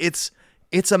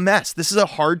 it's a mess. This is a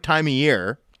hard time of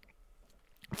year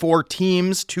for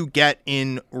teams to get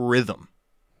in rhythm,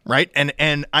 right?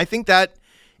 And I think that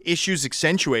issue's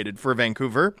accentuated for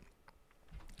Vancouver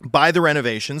by the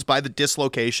renovations, by the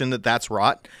dislocation that's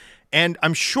wrought. And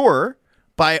I'm sure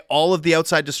by all of the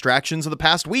outside distractions of the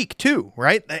past week too,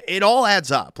 right? It all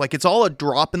adds up. It's all a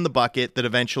drop in the bucket that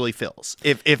eventually fills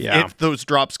if those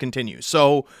drops continue.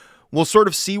 So we'll sort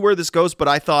of see where this goes, but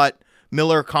I thought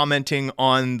Miller commenting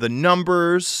on the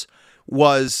numbers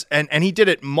was, and he did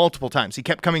it multiple times. He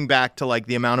kept coming back to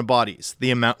the amount of bodies, the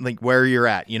amount, where you're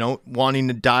at, wanting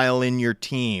to dial in your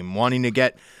team, wanting to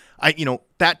get,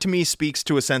 that to me speaks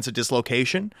to a sense of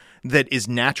dislocation that is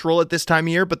natural at this time of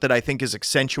year, but that I think is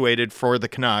accentuated for the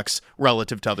Canucks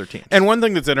relative to other teams. And one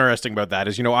thing that's interesting about that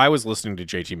is, I was listening to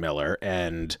JT Miller,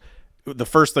 and the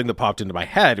first thing that popped into my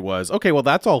head was, okay, well,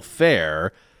 that's all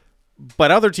fair,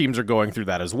 but other teams are going through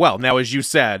that as well. Now, as you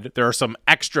said, there are some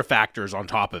extra factors on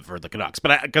top of it for the Canucks.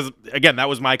 But because again, that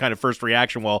was my kind of first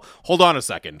reaction. Well, hold on a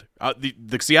second.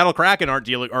 The Seattle Kraken are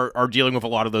dealing with a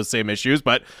lot of those same issues,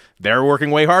 but they're working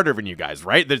way harder than you guys,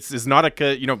 right? This is not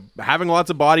having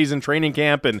lots of bodies in training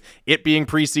camp and it being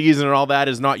preseason and all that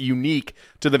is not unique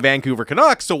to the Vancouver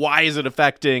Canucks. So why is it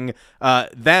affecting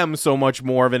them so much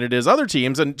more than it is other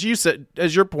teams? And you said,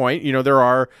 as your point, there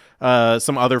are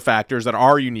some other factors that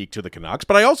are unique to the Canucks,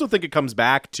 but I also think it comes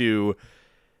back to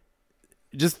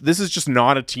this is just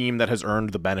not a team that has earned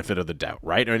the benefit of the doubt,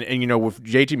 right? And with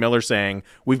JT Miller saying,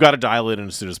 we've got to dial it in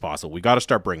as soon as possible. We got to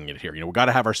start bringing it here. We got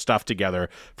to have our stuff together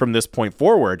from this point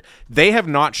forward. They have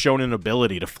not shown an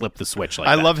ability to flip the switch like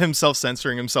that. I love him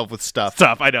self-censoring himself with stuff.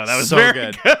 I know. That was so very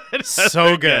good. That's so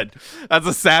very good. That's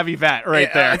a savvy vet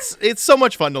right there. It's so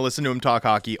much fun to listen to him talk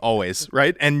hockey always,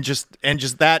 right? And just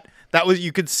that was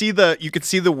you could see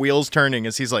the wheels turning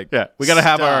as he's like, yeah, we got to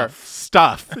have our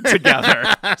stuff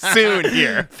together soon here.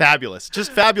 Fabulous.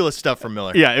 Just fabulous stuff from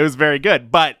Miller. Yeah, it was very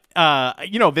good. But,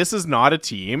 this is not a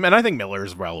team, and I think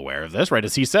Miller's well aware of this, right?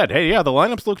 As he said, hey, yeah, the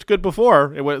lineups looked good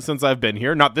before since I've been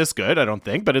here. Not this good, I don't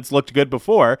think, but it's looked good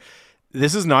before.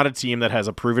 This is not a team that has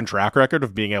a proven track record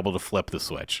of being able to flip the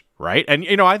switch, right? And,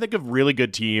 I think of really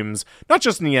good teams, not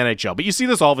just in the NHL, but you see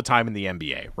this all the time in the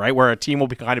NBA, right? Where a team will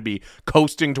kind of be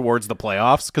coasting towards the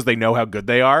playoffs because they know how good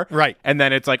they are. Right. And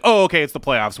then it's like, oh, okay, it's the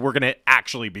playoffs. We're going to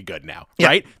actually be good now,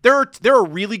 right? There are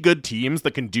really good teams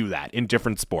that can do that in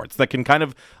different sports, that can kind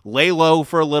of lay low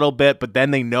for a little bit, but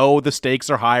then they know the stakes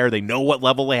are higher. They know what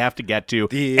level they have to get to,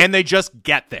 and they just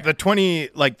get there. The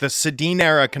Sedin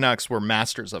era Canucks were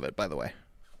masters of it, by the way.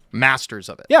 Masters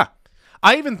of it. Yeah.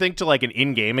 I even think to like an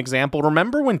in-game example.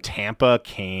 Remember when Tampa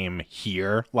came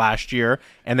here last year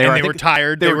and they were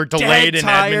tired. They were delayed in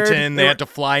Edmonton. They had to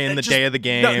fly in the day of the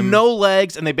game. No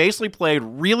legs, and they basically played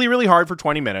really, really hard for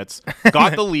 20 minutes,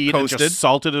 got the lead, and just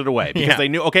salted it away because they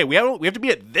knew, okay, we have to be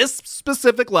at this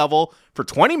specific level for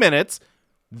 20 minutes.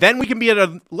 Then we can be at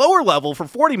a lower level for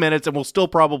 40 minutes, and we'll still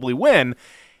probably win.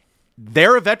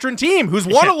 They're a veteran team who's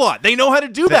won a lot. They know how to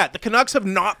do that. The Canucks have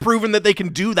not proven that they can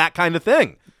do that kind of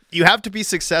thing. You have to be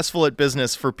successful at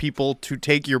business for people to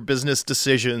take your business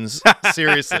decisions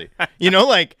seriously.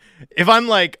 Like if I'm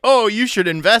like, oh, you should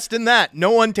invest in that,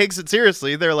 no one takes it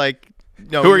seriously. They're like,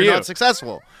 no, you're not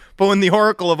successful. But when the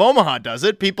Oracle of Omaha does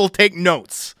it, people take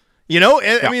notes.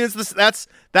 I mean,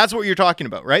 that's what you're talking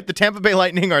about, right? The Tampa Bay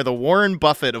Lightning are the Warren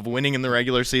Buffett of winning in the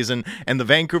regular season, and the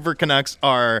Vancouver Canucks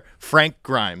are Frank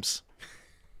Grimes.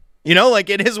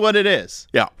 It is what it is.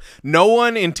 Yeah. No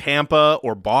one in Tampa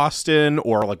or Boston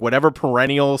or like whatever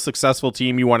perennial successful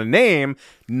team you want to name,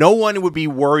 no one would be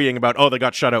worrying about, oh, they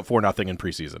got shut out 4-0 in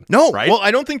preseason. No. Right? Well,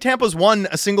 I don't think Tampa's won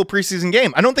a single preseason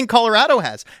game. I don't think Colorado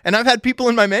has. And I've had people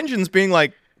in my mentions being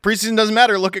like, preseason doesn't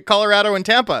matter. Look at Colorado and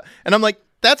Tampa. And I'm like,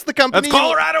 that's the company. That's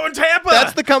Colorado and Tampa.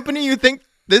 That's the company you think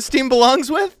this team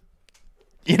belongs with?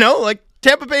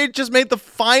 Tampa Bay just made the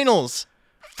finals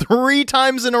 3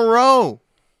 times in a row.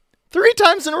 3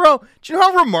 times in a row. Do you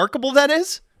know how remarkable that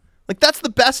is? That's the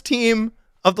best team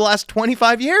of the last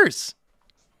 25 years.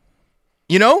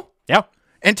 Yeah.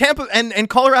 And Tampa and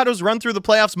Colorado's run through the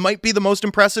playoffs might be the most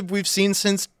impressive we've seen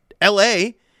since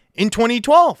LA in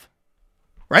 2012.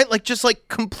 Right?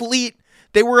 Complete.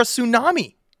 They were a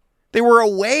tsunami. They were a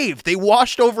wave. They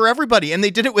washed over everybody, and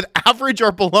they did it with average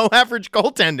or below average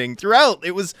goaltending throughout.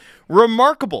 It was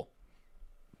remarkable.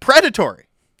 Predatory.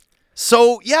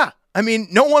 So, yeah. I mean,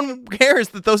 no one cares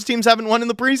that those teams haven't won in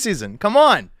the preseason. Come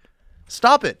on.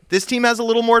 Stop it. This team has a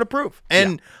little more to prove.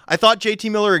 And I thought JT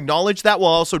Miller acknowledged that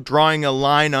while also drawing a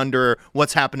line under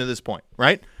what's happened to this point,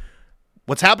 right?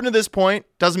 What's happened to this point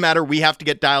doesn't matter. We have to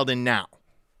get dialed in now.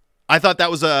 I thought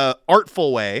that was a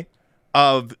artful way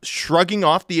of shrugging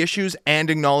off the issues and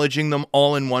acknowledging them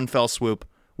all in one fell swoop.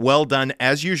 Well done,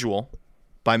 as usual,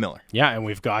 by Miller. Yeah, and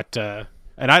we've got...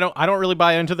 And I don't really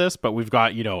buy into this, but we've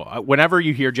got, whenever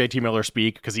you hear JT Miller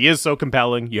speak, because he is so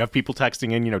compelling, you have people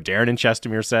texting in, Darren in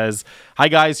Chestermere says, hi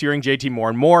guys, hearing JT more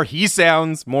and more. He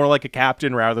sounds more like a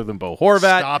captain rather than Bo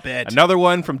Horvat. Stop it. Another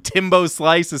one from Timbo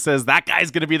Slice that says that guy's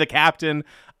going to be the captain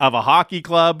of a hockey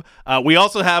club. We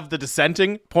also have the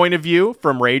dissenting point of view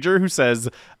from Rager who says,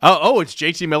 it's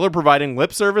JT Miller providing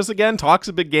lip service again, talks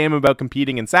a big game about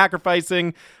competing and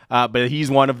sacrificing, but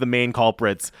he's one of the main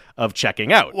culprits of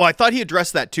checking out. Well, I thought he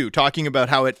addressed that too, talking about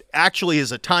how it actually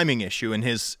is a timing issue in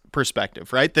his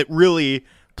perspective, right? That really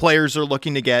players are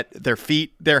looking to get their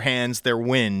feet, their hands, their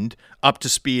wind up to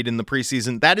speed in the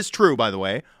preseason. That is true, by the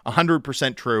way,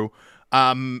 100% true.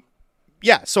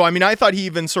 Yeah, so I mean, I thought he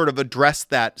even sort of addressed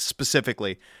that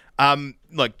specifically.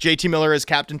 Look, JT Miller is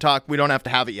captain talk. We don't have to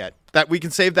have it yet. That we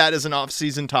can save that as an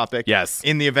off-season topic. Yes.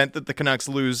 In the event that the Canucks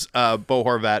lose Bo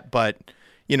Horvat, but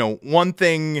one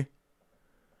thing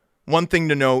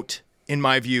to note in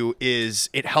my view is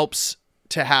it helps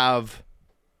to have,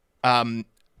 a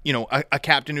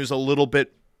captain who's a little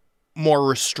bit more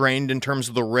restrained in terms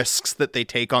of the risks that they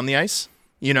take on the ice.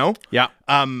 Yeah.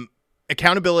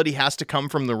 accountability has to come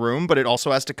from the room, but it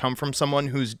also has to come from someone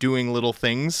who's doing little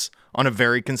things on a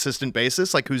very consistent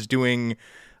basis, like who's doing,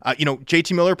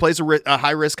 JT Miller plays a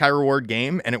high risk, high reward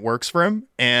game, and it works for him.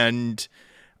 And,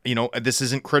 this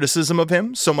isn't criticism of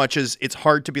him so much as it's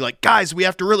hard to be like, guys, we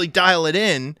have to really dial it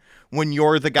in when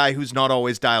you're the guy who's not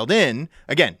always dialed in.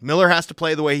 Again, Miller has to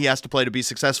play the way he has to play to be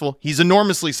successful. He's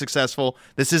enormously successful.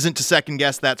 This isn't to second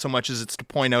guess that so much as it's to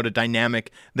point out a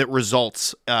dynamic that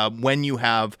results when you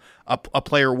have a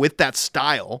player with that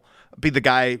style be the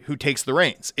guy who takes the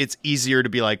reins. It's easier to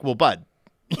be like, well, bud,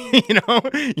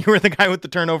 you were the guy with the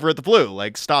turnover at the Blue.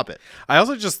 Like, stop it. I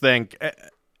also just think,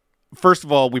 first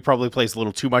of all, we probably place a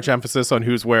little too much emphasis on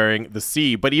who's wearing the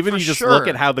C, but even For you just sure. look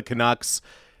at how the Canucks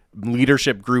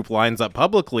leadership group lines up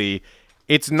publicly,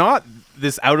 it's not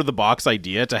this out of the box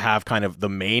idea to have kind of the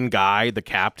main guy, the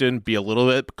captain, be a little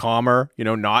bit calmer,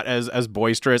 not as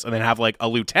boisterous, and then have like a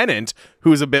lieutenant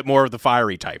who's a bit more of the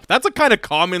fiery type. That's a kind of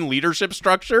common leadership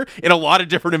structure in a lot of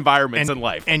different environments in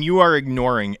life. And you are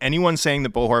ignoring anyone saying that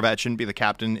Bo Horvat shouldn't be the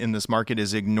captain in this market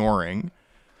is ignoring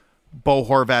Bo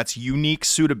Horvat's unique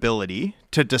suitability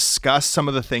to discuss some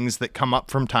of the things that come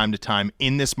up from time to time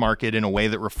in this market in a way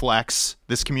that reflects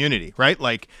this community, right?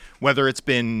 Like whether it's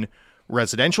been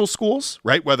residential schools,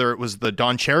 right? Whether it was the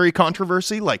Don Cherry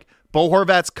controversy, like Bo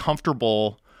Horvat's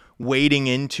comfortable wading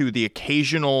into the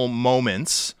occasional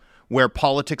moments where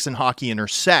politics and hockey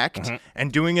intersect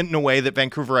and doing it in a way that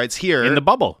Vancouverites hear. In the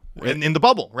bubble. In the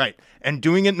bubble, right. And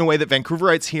doing it in a way that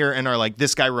Vancouverites hear and are like,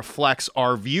 this guy reflects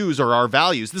our views or our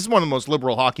values. This is one of the most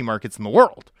liberal hockey markets in the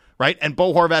world, right? And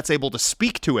Bo Horvat's able to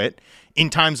speak to it in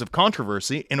times of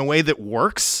controversy in a way that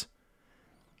works.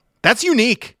 That's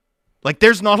unique. Like,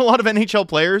 there's not a lot of NHL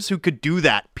players who could do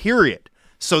that, period.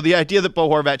 So the idea that Bo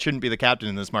Horvat shouldn't be the captain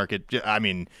in this market, I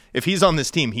mean, if he's on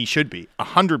this team, he should be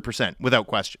 100% without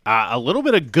question. A little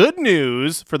bit of good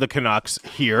news for the Canucks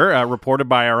here, reported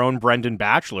by our own Brendan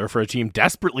Batchelor for a team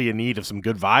desperately in need of some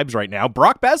good vibes right now.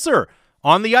 Brock Boeser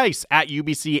on the ice at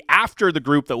UBC after the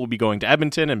group that will be going to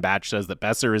Edmonton, and Batch says that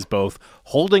Boeser is both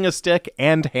holding a stick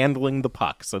and handling the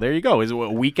puck. So there you go. Is it a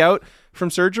week out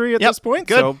from surgery at this point?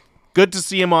 Good. So good to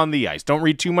see him on the ice. Don't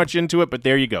read too much into it, but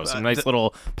there you go. Some nice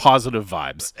little positive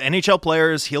vibes. NHL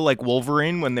players heal like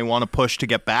Wolverine when they want to push to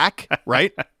get back,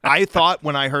 right? I thought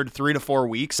when I heard 3 to 4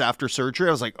 weeks after surgery,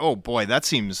 I was like, oh boy, that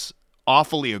seems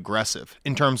awfully aggressive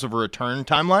in terms of a return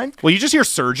timeline. Well, you just hear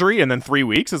surgery and then 3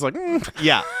 weeks. It's like,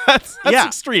 yeah, that's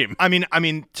extreme. I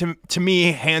mean, to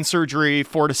me, hand surgery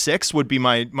 4 to 6 would be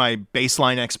my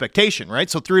baseline expectation, right?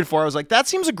 So 3 to 4, I was like, that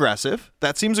seems aggressive.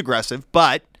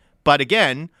 But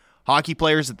again, hockey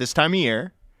players at this time of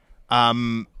year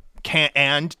can,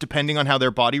 and depending on how their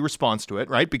body responds to it,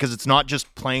 right? Because it's not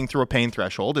just playing through a pain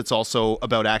threshold. It's also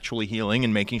about actually healing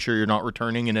and making sure you're not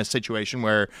returning in a situation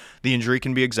where the injury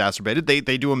can be exacerbated.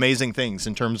 They do amazing things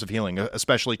in terms of healing,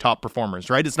 especially top performers,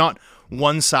 right? It's not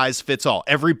one size fits all.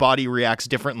 Every body reacts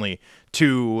differently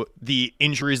to the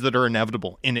injuries that are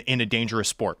inevitable in a dangerous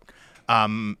sport.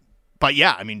 But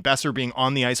yeah, I mean, Boeser being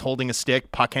on the ice, holding a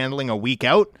stick, puck handling a week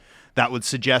out, that would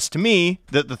suggest to me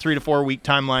that the 3 to 4 week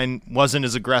timeline wasn't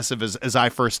as aggressive as I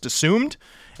first assumed,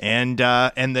 and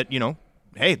that,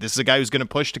 hey, this is a guy who's going to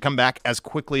push to come back as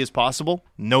quickly as possible.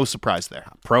 No surprise there.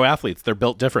 Pro athletes, they're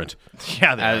built different.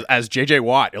 Yeah, as JJ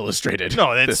Watt illustrated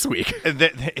this week.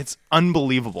 It's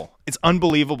unbelievable. It's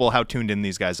unbelievable how tuned in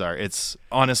these guys are. It's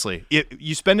honestly,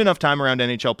 you spend enough time around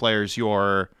NHL players,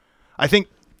 I think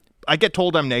I get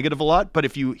told I'm negative a lot, but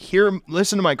if you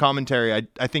listen to my commentary,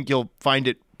 I think you'll find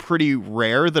it pretty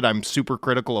rare that I'm super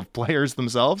critical of players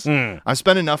themselves. I've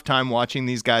spent enough time watching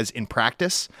these guys in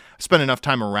practice. I've spent enough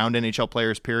time around NHL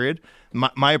players, period.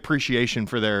 My appreciation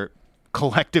for their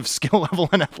collective skill level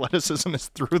and athleticism is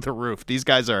through the roof. These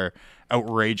guys are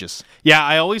outrageous. Yeah,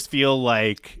 I always feel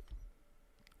like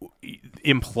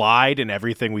implied in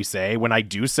everything we say, when I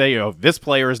do say, this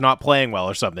player is not playing well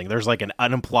or something, there's like an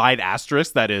unimplied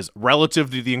asterisk that is relative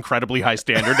to the incredibly high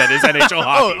standard that is NHL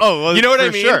hockey. Well, you know what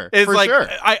I mean? Sure, it's for like, sure.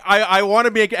 I want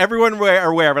to make everyone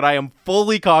aware, but I am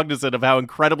fully cognizant of how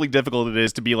incredibly difficult it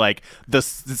is to be like the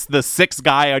sixth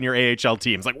guy on your AHL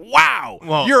team. It's like,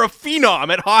 wow, you're a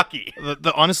phenom at hockey.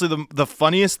 Honestly,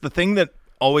 the thing that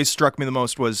always struck me the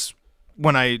most was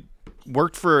when I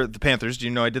worked for the Panthers. Do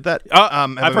you know I did that?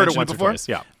 I've heard it once before. Or twice,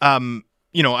 yeah.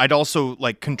 I'd also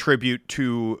contribute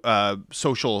to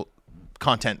social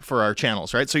content for our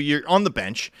channels, right? So you're on the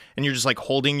bench and you're just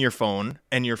holding your phone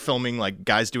and you're filming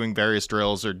guys doing various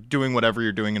drills or doing whatever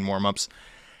you're doing in warm-ups.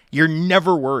 You're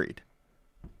never worried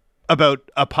about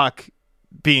a puck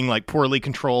being poorly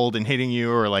controlled and hitting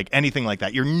you or anything like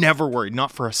that. You're never worried,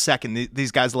 not for a second.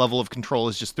 These guys' level of control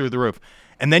is just through the roof.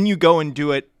 And then you go and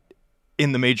do it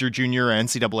in the major, junior, or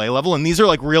NCAA level. And these are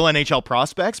like real NHL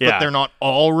prospects, but Yeah. they're not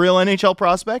all real NHL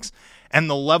prospects. And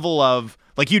the level of,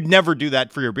 like, you'd never do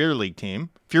that for your beer league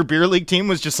team. If your beer league team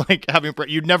was just like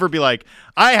you'd never be like,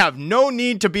 I have no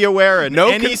need to be aware of No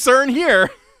any concern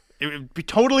here. It would be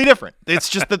totally different. It's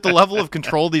just that the level of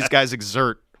control these guys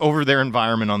exert over their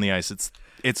environment on the ice,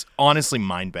 it's honestly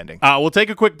mind-bending. We'll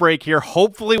take a quick break here.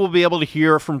 Hopefully we'll be able to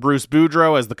hear from Bruce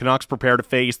Boudreau as the Canucks prepare to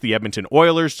face the Edmonton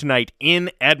Oilers tonight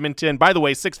in Edmonton. By the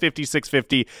way,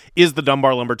 650-650 is the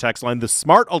Dunbar Lumber text line, the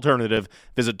smart alternative.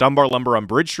 Visit Dunbar Lumber on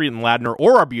Bridge Street in Ladner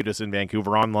or Arbutus in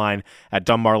Vancouver online at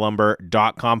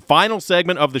dunbarlumber.com. Final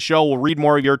segment of the show. We'll read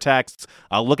more of your texts.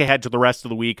 Look ahead to the rest of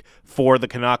the week for the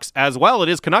Canucks as well. It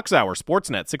is Canucks Hour,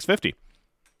 Sportsnet 650.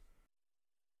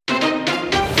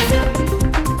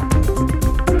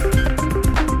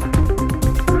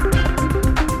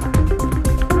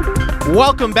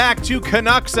 Welcome back to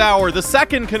Canucks Hour, the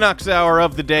second Canucks Hour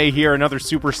of the day here. Another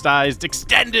supersized,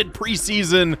 extended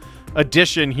preseason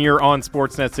edition here on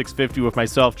Sportsnet 650 with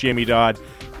myself, Jamie Dodd,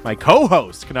 my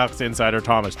co-host, Canucks insider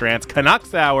Thomas Drance.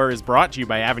 Canucks Hour is brought to you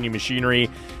by Avenue Machinery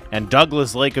and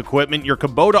Douglas Lake Equipment. Your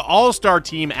Kubota All-Star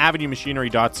Team,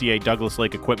 avenuemachinery.ca,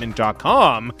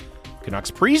 douglaslakeequipment.com.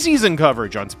 Canucks preseason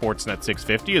coverage on Sportsnet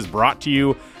 650 is brought to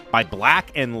you by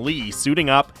Black & Lee. Suiting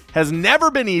up has never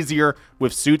been easier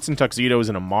with suits and tuxedos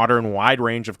in a modern wide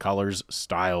range of colors,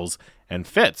 styles, and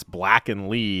fits.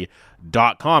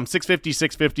 blackandlee.com.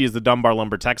 650-650 is the Dunbar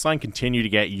Lumber text line. Continue to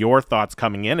get your thoughts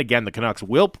coming in. Again, the Canucks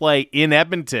will play in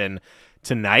Edmonton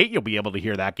tonight. You'll be able to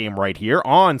hear that game right here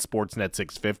on Sportsnet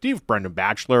 650 with Brendan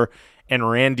Batchelor and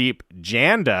Randeep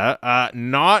Janda.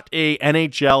 Not a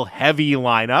NHL-heavy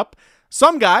lineup.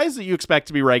 Some guys that you expect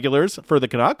to be regulars for the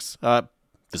Canucks.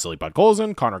 Vasily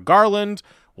Podkolzin, Connor Garland.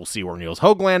 We'll see where Niels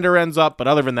Höglander ends up. But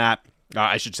other than that,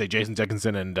 I should say Jason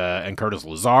Dickinson and Curtis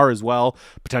Lazar as well.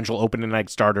 Potential opening night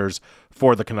starters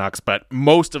for the Canucks. But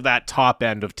most of that top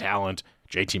end of talent,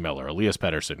 JT Miller, Elias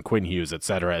Pettersson, Quinn Hughes, et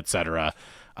cetera,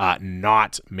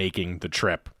 not making the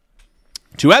trip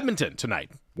to Edmonton tonight,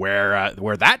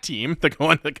 where that team, the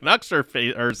one the Canucks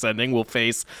are sending, will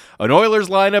face an Oilers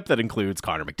lineup that includes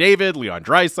Connor McDavid, Leon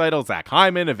Draisaitl, Zach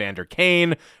Hyman, Evander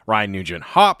Kane, Ryan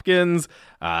Nugent-Hopkins,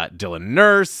 Dylan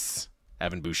Nurse,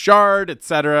 Evan Bouchard, et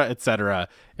cetera.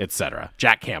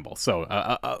 Jack Campbell. So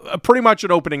pretty much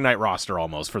an opening night roster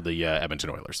almost for the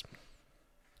Edmonton Oilers.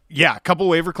 Yeah, a couple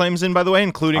waiver claims in, by the way,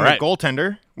 including All right. a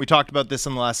goaltender. We talked about this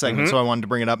in the last segment, so I wanted to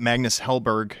bring it up. Magnus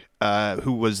Hellberg,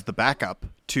 who was the backup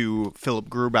to Philip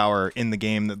Grubauer in the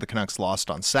game that the Canucks lost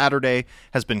on Saturday,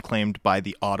 has been claimed by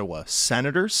the Ottawa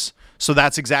Senators. So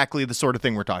that's exactly the sort of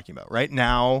thing we're talking about. Right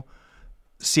now,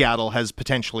 Seattle has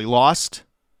potentially lost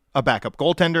a backup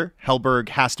goaltender. Hellberg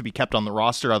has to be kept on the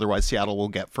roster, otherwise Seattle will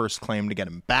get first claim to get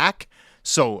him back.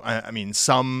 So, I mean,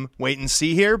 some wait and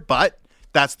see here, but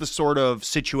that's the sort of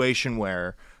situation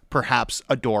where perhaps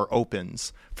a door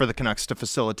opens for the Canucks to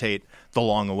facilitate the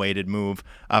long-awaited move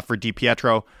for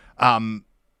DiPietro.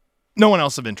 No one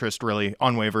else of interest, really,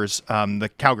 on waivers. The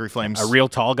Calgary Flames. A real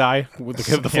tall guy with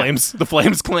the Flames. The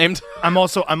Flames claimed. I'm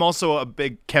also a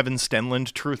big Kevin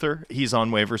Stenlund truther. He's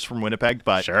on waivers from Winnipeg,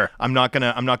 but Sure. I'm not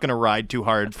gonna ride too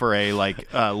hard for a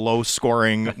low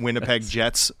scoring Winnipeg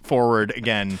Jets forward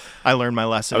again. I learned my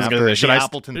lesson after the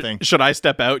Appleton thing. Should I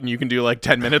step out and you can do like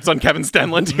 10 minutes on Kevin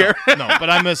Stenlund here? No, but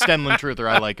I'm a Stenlund truther.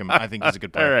 I like him. I think he's a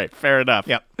good player. All right, fair enough.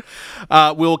 Yep.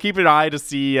 We'll keep an eye to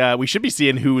see. We should be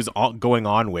seeing who's going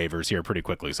on waivers here pretty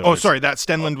quickly. So That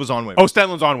Stenlund was on waivers. Oh,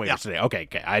 Stenlund's on waivers today. Okay.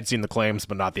 I'd seen the claims,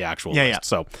 but not the actual list. Yeah.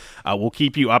 So we'll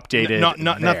keep you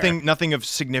updated. Nothing of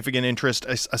significant interest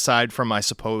aside from, I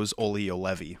suppose, Olli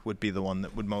Juolevi would be the one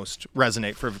that would most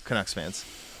resonate for Canucks fans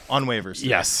on waivers today.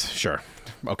 Yes, sure.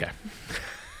 Okay.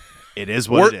 It is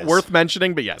what it is. Worth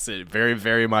mentioning, but yes, it very,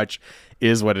 very much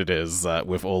is what it is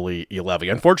with Olli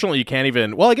Juolevi. Unfortunately, you can't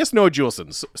even... Well, I guess Noah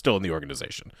Juulsen's still in the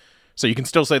organization. So you can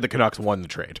still say the Canucks won the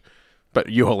trade. But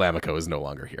Juho Lammikko is no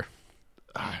longer here.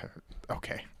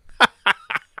 Okay.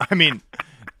 I mean,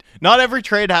 not every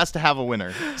trade has to have a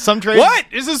winner. Some trades... What?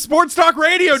 This is Sports Talk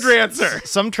Radio, Drancer.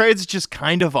 Some trades just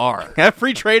kind of are.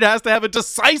 Every trade has to have a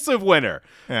decisive winner.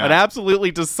 Yeah. An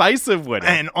absolutely decisive winner.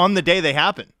 And on the day they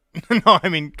happen. No, I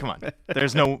mean, come on.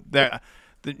 There's no...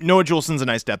 Noah Juulsen's a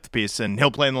nice depth piece, and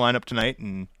he'll play in the lineup tonight,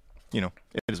 and,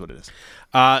 it is what it is.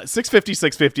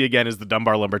 650-650 again is the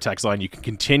Dunbar Lumber text line. You can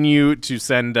continue to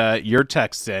send your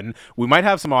texts in. We might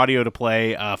have some audio to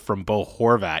play from Bo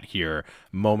Horvat here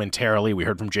momentarily. We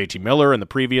heard from JT Miller in the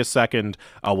previous second.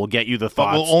 We'll get you the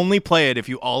thoughts. But we'll only play it if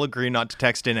you all agree not to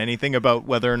text in anything about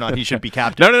whether or not he should be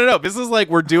captain. No. This is like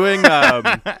we're doing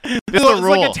this is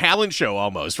rule. like a talent show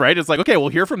almost, right? It's like, okay, we'll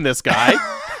hear from this guy.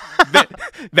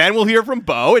 then we'll hear from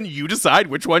Bo, and you decide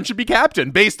which one should be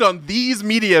captain based on these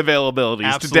media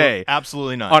availabilities today.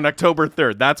 Absolutely not. On October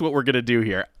 3rd. That's what we're going to do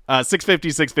here.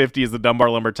 650 is the Dunbar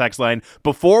Lumber text line.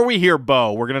 Before we hear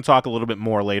Bo, we're going to talk a little bit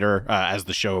more later as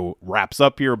the show wraps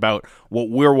up here about what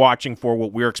we're watching for,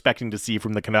 what we're expecting to see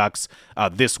from the Canucks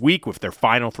this week with their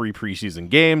final 3 preseason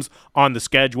games on the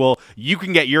schedule. You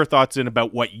can get your thoughts in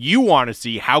about what you want to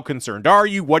see. How concerned are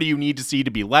you? What do you need to see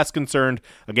to be less concerned?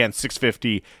 Again,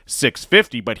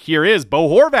 650. But here is Bo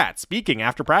Horvat speaking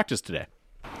after practice today.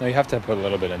 No, you have to put a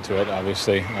little bit into it,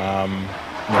 obviously. We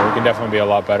can definitely be a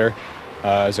lot better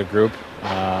as a group.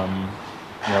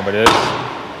 But it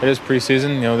is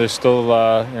preseason. There's still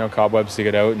cobwebs to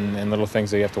get out and little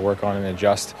things that you have to work on and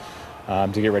adjust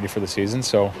to get ready for the season.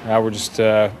 So we just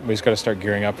got to start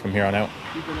gearing up from here on out.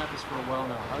 You've been at this for a while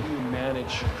now. How do you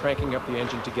manage cranking up the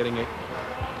engine to getting it?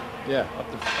 Yeah,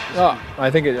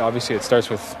 I think it starts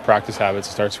with practice habits.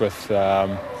 It starts with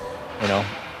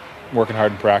working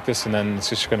hard in practice, and then it's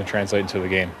just going to translate into the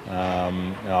game.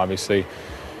 Obviously,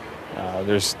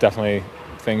 there's definitely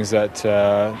things that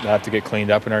have to get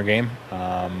cleaned up in our game,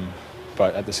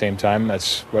 but at the same time,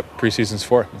 that's what preseason's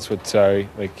for. That's what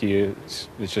it's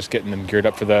just getting them geared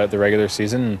up for the regular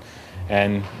season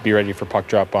and be ready for puck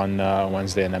drop on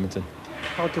Wednesday in Edmonton.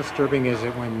 How disturbing is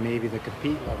it when maybe the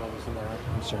compete level isn't there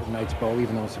on certain nights, Bo,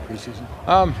 even though it's a preseason?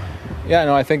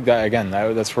 I think that, again,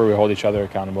 that's where we hold each other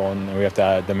accountable, and we have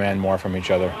to demand more from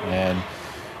each other. And,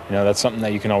 that's something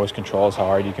that you can always control is how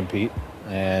hard you compete.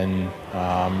 And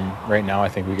right now I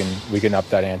think we can up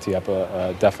that ante up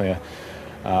definitely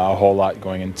a whole lot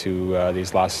going into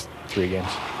these last 3 games.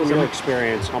 From your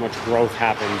experience, how much growth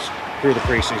happens through the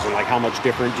preseason? Like, how much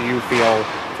different do you feel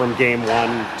from game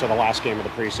 1 to the last game of the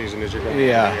preseason as you're going through the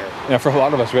year? Yeah, for a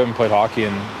lot of us, we haven't played hockey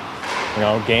in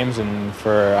games and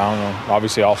for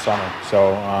obviously all summer.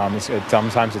 So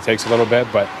sometimes it takes a little bit,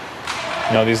 but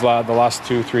the last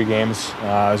 2-3 games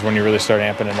is when you really start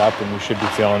amping it up, and you should be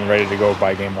feeling ready to go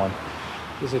by game 1.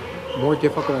 Is it more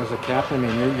difficult as a captain? I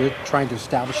mean, you're trying to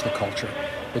establish the culture,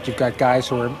 but you've got guys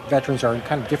who are veterans, are in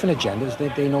kind of different agendas.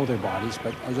 They know their bodies,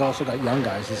 but you've also got young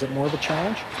guys. Is it more of a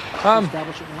challenge to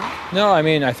establish it now? No, I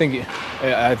mean, I think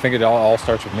it all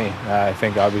starts with me. I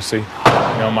think obviously,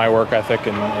 my work ethic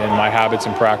and my habits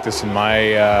in practice and my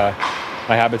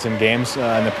habits in games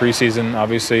in the preseason.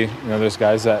 Obviously, there's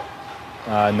guys that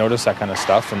notice that kind of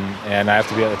stuff, and I have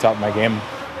to be at the top of my game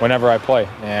whenever I play,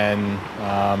 and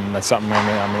that's something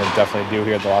I'm going to definitely do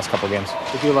here the last couple of games.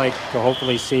 Would you like to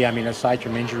hopefully see, aside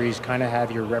from injuries, kind of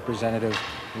have your representative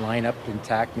lineup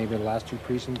intact maybe the last 2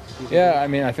 preseasons? Yeah,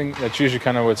 I think that's usually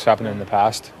kind of what's happened in the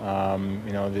past.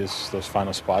 Those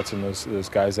final spots and those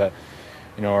guys that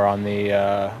are on the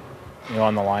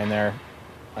on the line there.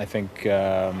 I think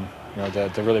to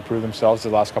really prove themselves the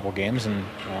last couple of games and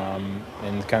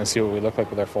kind of see what we look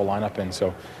like with our full lineup. And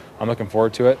so I'm looking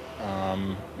forward to it.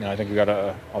 I think we got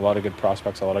a lot of good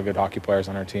prospects, a lot of good hockey players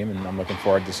on our team, and I'm looking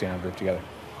forward to seeing our group together.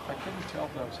 I couldn't tell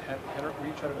if that was Henrik. Were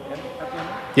you trying to at the end?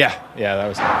 Yeah, that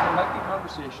was it. I like the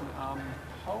conversation.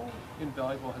 How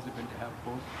invaluable has it been to have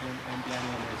both him and Danny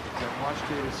on the ice? Because I've watched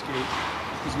David skate.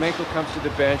 Kuzmenko comes to the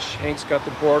bench. Hank's got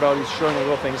the board out. He's showing the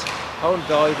little things. How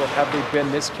invaluable have they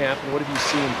been this camp, and what have you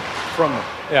seen from them?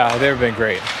 Yeah, they've been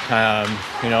great.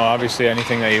 Obviously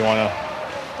anything that you want to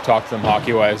talk to them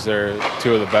hockey-wise, they're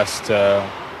 2 of the best to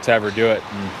ever do it.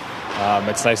 And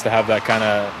it's nice to have that kind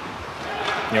of,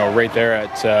 right there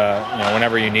at,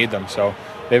 whenever you need them. So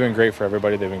they've been great for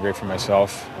everybody. They've been great for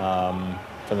myself.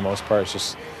 For the most part, it's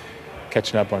just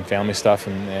catching up on family stuff,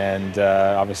 and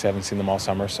obviously I haven't seen them all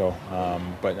summer. So,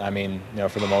 but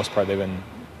for the most part, they've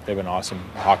been awesome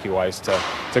hockey-wise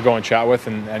to go and chat with,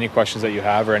 and any questions that you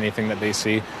have or anything that they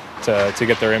see to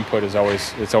get their input it's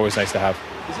always nice to have.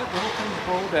 Is it little things,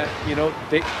 Bo,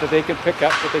 that they can pick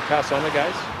up that they pass on to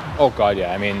guys? Oh God,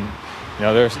 yeah.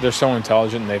 They're so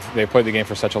intelligent, and they've played the game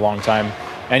for such a long time.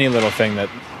 Any little thing that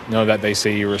that they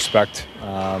say you respect,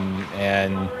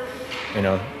 and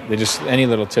they just any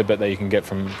little tidbit that you can get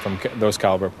from those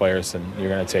caliber players, and you're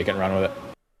going to take it and run with it.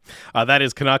 That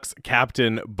is Canucks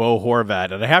captain Bo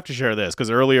Horvat. And I have to share this because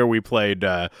earlier we played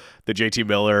the JT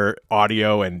Miller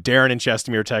audio, and Darren and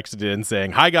Chestermere texted in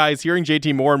saying, "Hi guys, hearing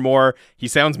JT more and more, he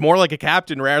sounds more like a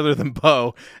captain rather than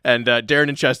Bo." And Darren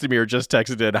and Chestermere just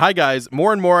texted in, "Hi guys,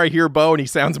 more and more I hear Bo and he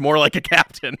sounds more like a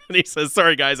captain." And he says,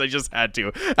 "Sorry guys, I just had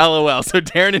to. LOL." So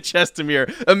Darren and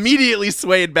Chestermere immediately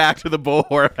swayed back to the Bo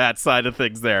Horvat side of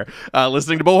things there.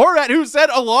 Listening to Bo Horvat, who said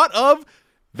a lot of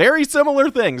very similar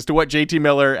things to what JT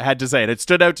Miller had to say. And it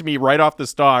stood out to me right off the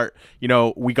start.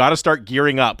 We got to start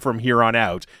gearing up from here on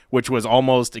out, which was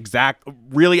almost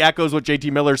really echoes what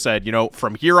JT Miller said.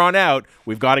 From here on out,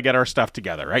 we've got to get our stuff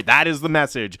together, right? That is the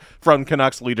message from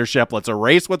Canucks leadership. Let's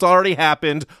erase what's already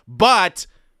happened, but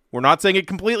we're not saying it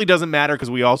completely doesn't matter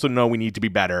because we also know we need to be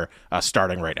better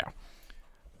starting right now.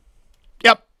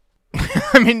 Yep.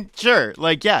 I mean, sure.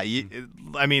 They're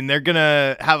going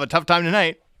to have a tough time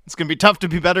tonight. It's going to be tough to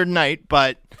be better tonight,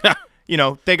 but,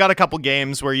 they got a couple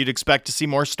games where you'd expect to see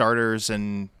more starters.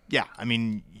 And,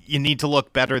 you need to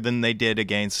look better than they did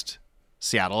against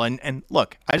Seattle. And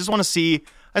look, I just want to see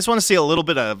a little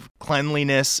bit of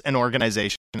cleanliness and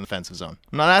organization in the defensive zone.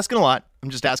 I'm not asking a lot.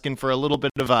 I'm just asking for a little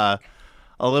bit of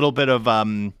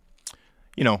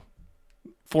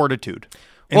fortitude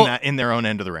in their own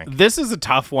end of the ring. This is a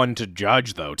tough one to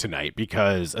judge, though, tonight,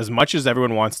 because as much as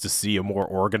everyone wants to see a more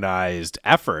organized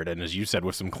effort, and as you said,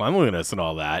 with some cleanliness and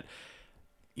all that,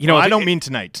 I don't mean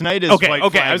tonight. Tonight is okay. white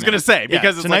Okay, flag I was going to say,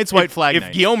 because it's tonight's white flag if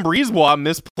night. Guillaume Brisebois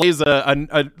misplays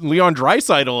a Leon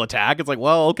Draisaitl attack, it's like,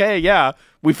 well, okay, yeah,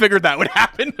 we figured that would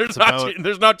happen.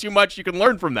 There's not too much you can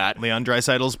learn from that. Leon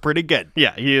Draisaitl's pretty good.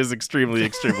 Yeah, he is extremely,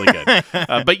 extremely good.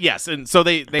 But yes, and so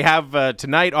they have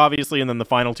tonight, obviously, and then the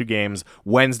final two games,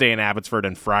 Wednesday in Abbotsford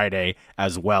and Friday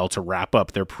as well, to wrap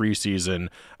up their preseason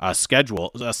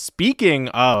schedule. Speaking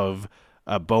of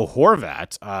Bo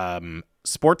Horvat,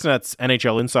 Sportsnet's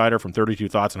NHL insider from 32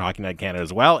 Thoughts and Hockey Night Canada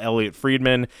as well, Elliot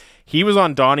Friedman, he was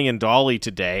on Donnie and Dolly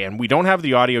today, and we don't have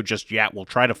the audio just yet. We'll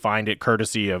try to find it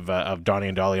courtesy of Donnie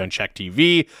and Dolly on Czech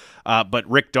TV, but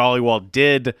Rick Dollywall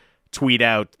did tweet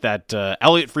out that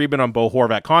Elliot Friedman on Bo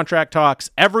Horvat contract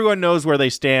talks. Everyone knows where they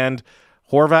stand.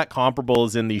 Horvat comparable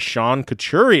is in the Sean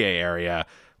Couturier area,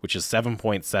 which is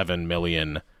 $7.7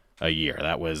 million a year.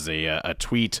 That was a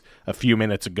tweet a few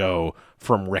minutes ago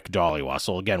from Rick Dollywall.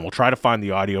 So again, we'll try to find the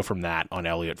audio from that on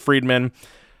Elliot Friedman.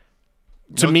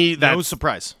 To me, that's no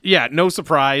surprise. Yeah, no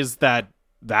surprise that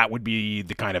would be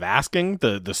the kind of asking,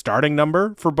 the starting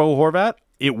number for Bo Horvat.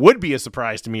 It would be a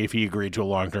surprise to me if he agreed to a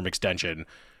long-term extension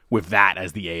with that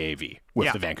as the AAV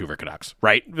with the Vancouver Canucks,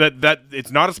 right? That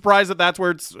it's not a surprise that's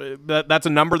where that's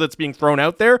a number that's being thrown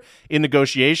out there in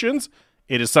negotiations.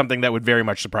 It is something that would very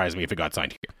much surprise me if it got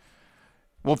signed here.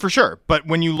 Well, for sure. But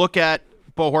when you look at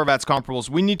Bo Horvat's comparables,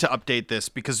 we need to update this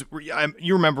because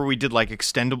you remember we did like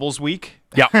Extendables Week,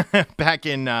 back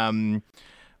in what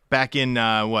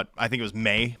I think it was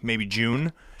May, maybe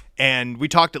June, and we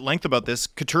talked at length about this.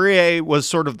 Couturier was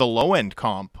sort of the low end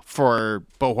comp for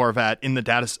Bo Horvat in the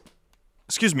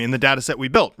data set we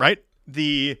built. Right.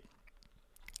 The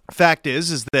fact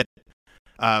is that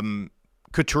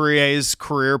Couturier's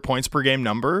career points per game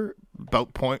number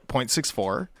about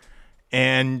 0.64.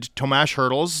 And Tomas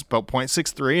Hertl's about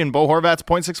 0.63, and Bo Horvat's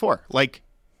 0.64. Like,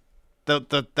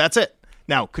 that's it.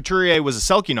 Now, Couturier was a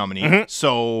Selke nominee,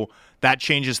 so that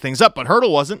changes things up, but Hertl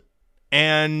wasn't.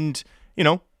 And,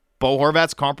 Bo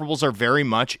Horvat's comparables are very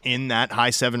much in that high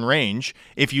 7 range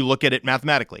if you look at it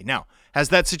mathematically. Now, has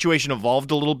that situation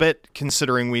evolved a little bit,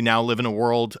 considering we now live in a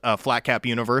world, flat cap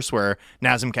universe, where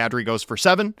Nazem Kadri goes for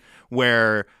 7,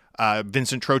 where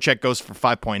Vincent Trocheck goes for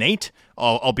 5.8,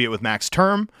 albeit with max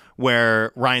term,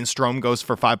 where Ryan Strome goes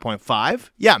for 5.5.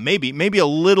 Yeah, maybe a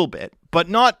little bit, but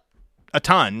not a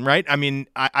ton, right? I mean,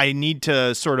 I need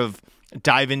to sort of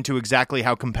dive into exactly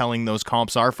how compelling those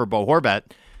comps are for Bo Horvat.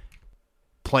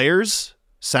 Players,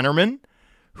 centermen,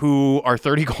 who are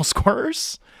 30 goal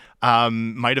scorers,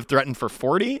 might have threatened for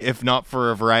 40, if not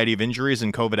for a variety of injuries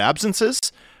and COVID absences.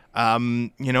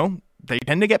 They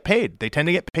tend to get paid. They tend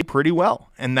to get paid pretty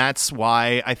well. And that's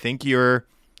why I think you're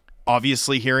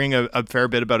obviously hearing a fair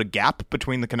bit about a gap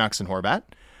between the Canucks and Horvat.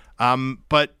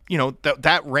 But,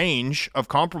 that range of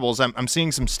comparables, I'm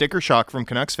seeing some sticker shock from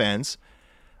Canucks fans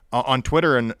on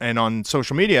Twitter and on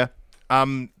social media.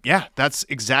 That's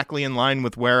exactly in line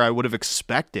with where I would have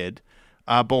expected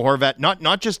Bo Horvat,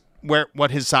 not just what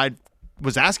his side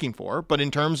was asking for, but in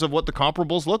terms of what the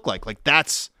comparables look like. Like,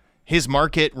 that's his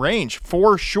market range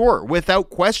for sure, without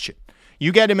question.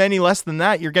 You get him any less than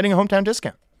that, you're getting a hometown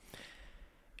discount.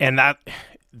 And I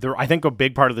think a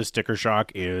big part of the sticker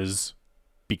shock is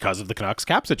because of the Canucks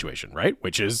cap situation, right?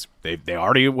 Which is they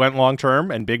already went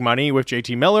long-term and big money with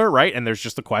JT Miller, right? And there's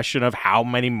just a question of how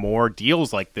many more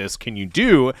deals like this can you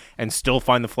do and still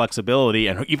find the flexibility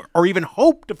or even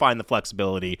hope to find the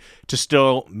flexibility to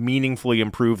still meaningfully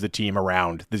improve the team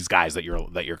around these guys that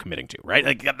you're committing to, right?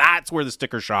 Like, that's where the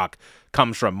sticker shock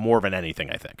comes from more than anything,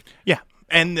 I think. Yeah.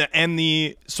 And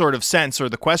the sort of sense or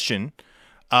the question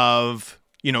of,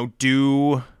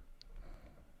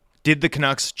 did the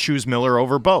Canucks choose Miller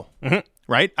over Bo? Mm-hmm.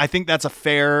 Right? I think that's a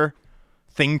fair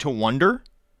thing to wonder,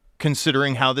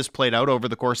 considering how this played out over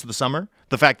the course of the summer.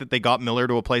 The fact that they got Miller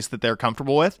to a place that they're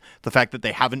comfortable with, the fact that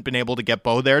they haven't been able to get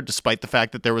Bo there, despite the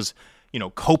fact that there was,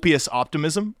 copious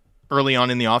optimism early on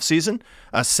in the offseason,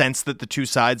 a sense that the two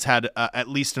sides had at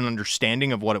least an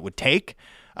understanding of what it would take.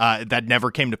 That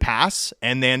never came to pass,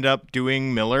 and they end up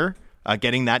doing Miller,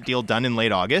 getting that deal done in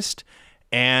late August.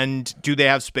 And do they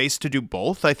have space to do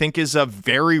both? I think is a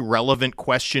very relevant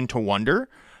question to wonder.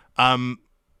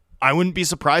 I wouldn't be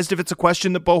surprised if it's a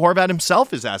question that Bo Horvat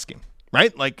himself is asking,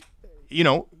 right? Like,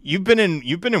 you've been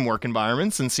in work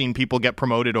environments and seen people get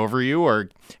promoted over you or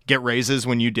get raises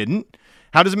when you didn't.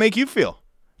 How does it make you feel?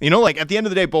 At the end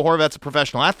of the day, Bo Horvat's a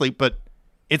professional athlete, but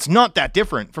it's not that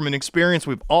different from an experience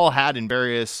we've all had in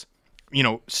various,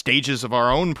 stages of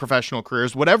our own professional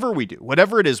careers, whatever we do,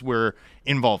 whatever it is we're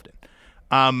involved in.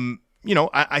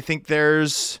 I think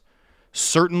there's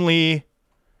certainly,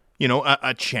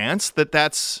 a chance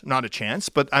that's not a chance,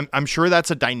 but I'm sure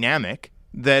that's a dynamic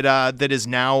that is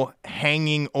now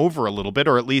hanging over a little bit,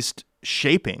 or at least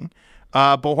shaping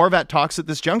Bo Horvat talks at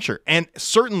this juncture. And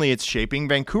certainly it's shaping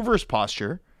Vancouver's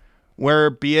posture, where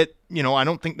be it, I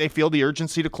don't think they feel the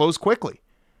urgency to close quickly.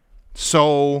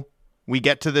 So we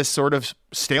get to this sort of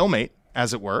stalemate,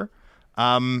 as it were.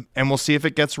 And we'll see if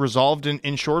it gets resolved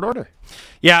in short order.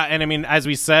 Yeah, and I mean, as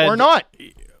we said... Or not.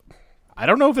 I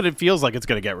don't know if it feels like it's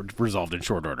going to get resolved in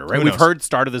short order, right? Who We've knows? heard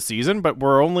start of the season, but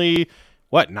we're only,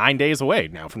 9 days away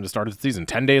now from the start of the season,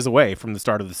 10 days away from the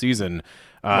start of the season.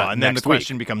 And then the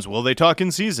question becomes, will they talk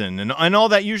in season and all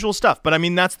that usual stuff? But I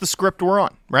mean, that's the script we're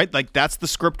on, right? Like, that's the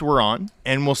script we're on,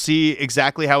 and we'll see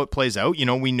exactly how it plays out.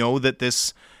 We know that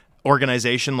this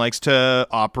organization likes to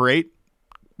operate,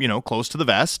 close to the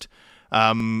vest.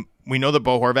 We know that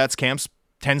Bo Horvat's camps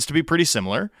tends to be pretty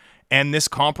similar, and this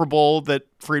comparable that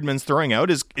Friedman's throwing out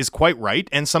is quite right,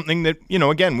 and something that,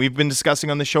 again, we've been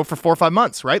discussing on the show for 4 or 5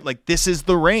 months, right? Like, this is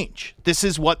the range. This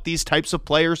is what these types of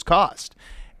players cost.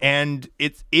 And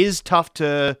it is tough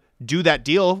to do that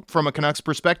deal from a Canucks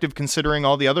perspective, considering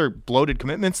all the other bloated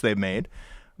commitments they've made.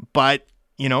 But,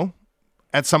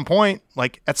 at some point,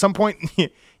 at some point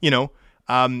you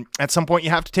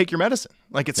have to take your medicine.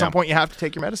 At some point you have to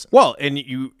take your medicine. Well, and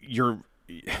you're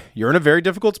in a very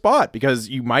difficult spot, because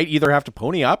you might either have to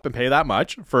pony up and pay that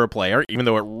much for a player, even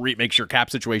though it makes your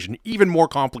cap situation even more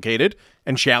complicated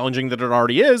and challenging than it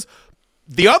already is.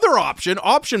 The other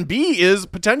option B, is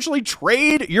potentially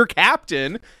trade your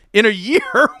captain in a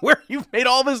year where you've made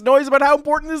all this noise about how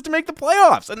important it is to make the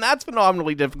playoffs. And that's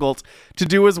phenomenally difficult to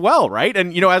do as well, right?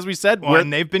 And, as we said...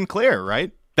 and they've been clear,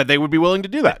 right? That they would be willing to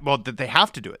do that. Well, that they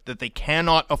have to do it. That they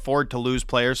cannot afford to lose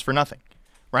players for nothing,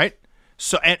 right?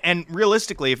 So, and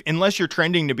realistically, unless you're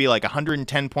trending to be like a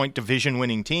 110-point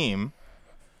division-winning team,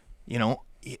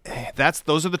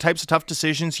 those are the types of tough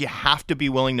decisions you have to be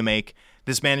willing to make.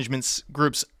 This management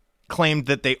group's claimed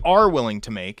that they are willing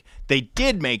to make. They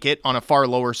did make it on a far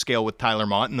lower scale with Tyler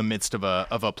Mott in the midst of a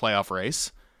playoff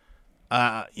race.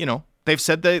 They've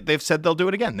said they'll do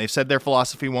it again. They've said their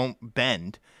philosophy won't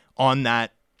bend on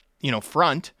that,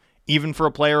 front, even for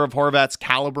a player of Horvat's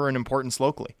caliber and importance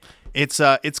locally. It's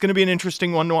going to be an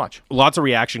interesting one to watch. Lots of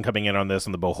reaction coming in on this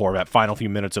on the Bo Horvat final few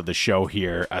minutes of the show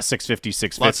here.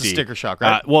 650. Lots of sticker shock,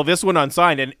 right? Well, this one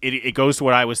unsigned, and it goes to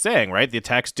what I was saying, right? The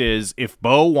text is, if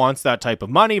Bo wants that type of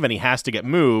money, then he has to get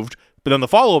moved. But then the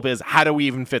follow-up is, how do we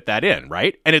even fit that in,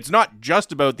 right? And it's not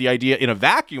just about the idea in a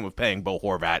vacuum of paying Bo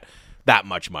Horvat that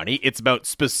much money. It's about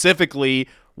specifically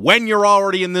when you're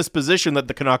already in this position that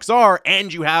the Canucks are,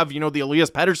 and you have, the Elias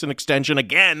Pettersson extension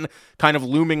again kind of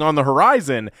looming on the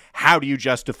horizon, how do you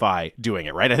justify doing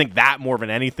it, right? I think that more than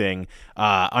anything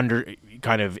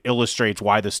kind of illustrates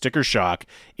why the sticker shock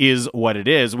is what it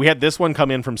is. We had this one come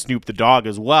in from Snoop the Dog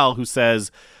as well, who says,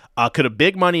 could a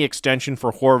big money extension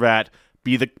for Horvat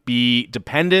be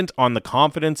dependent on the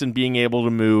confidence in being able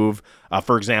to move,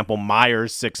 for example,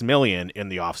 Myers $6 million in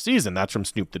the offseason? That's from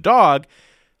Snoop the Dog.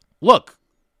 Look,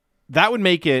 that would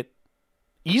make it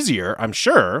easier, I'm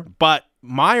sure, but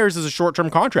Myers is a short-term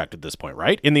contract at this point,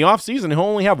 right? In the offseason, he'll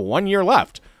only have 1 year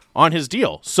left on his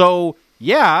deal. So,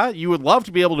 yeah, you would love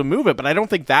to be able to move it, but I don't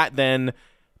think that then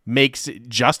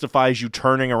justifies you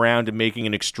turning around and making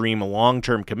an extreme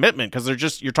long-term commitment,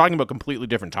 because you're talking about completely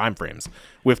different time frames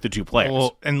with the two players.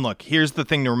 Well, and look, here's the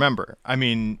thing to remember. I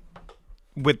mean,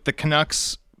 with the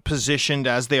Canucks positioned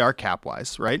as they are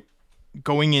cap-wise, right?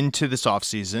 Going into this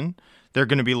offseason, they're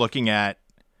going to be looking at,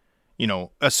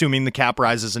 assuming the cap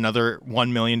rises another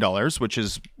 $1 million, which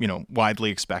is, widely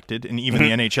expected. And even the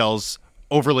NHL's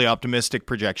overly optimistic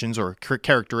projections, or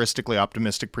characteristically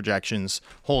optimistic projections,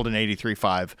 hold an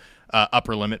 83.5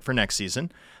 upper limit for next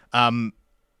season.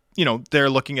 they're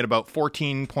looking at about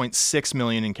 $14.6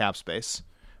 million in cap space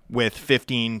with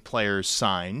 15 players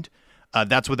signed.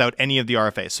 That's without any of the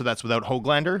RFAs. So that's without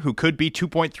Höglander, who could be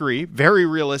 2.3, very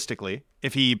realistically,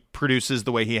 if he produces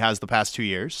the way he has the past 2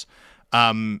 years.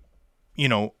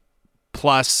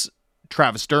 Plus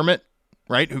Travis Dermott,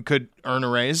 right, who could earn a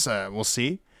raise. We'll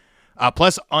see.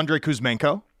 Plus Andrei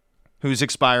Kuzmenko, who's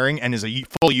expiring and is a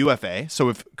full UFA. So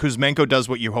if Kuzmenko does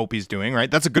what you hope he's doing,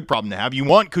 right, that's a good problem to have. You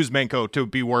want Kuzmenko to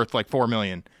be worth like $4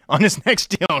 million on his next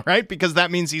deal, right? Because that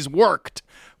means he's worked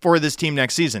for this team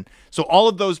next season. So all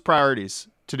of those priorities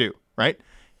to do, right?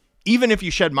 Even if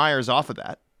you shed Myers off of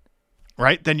that,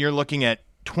 right, then you're looking at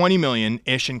 $20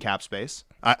 million-ish in cap space.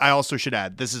 I also should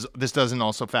add, this doesn't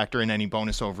also factor in any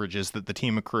bonus overages that the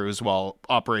team accrues while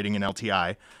operating in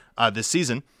LTI this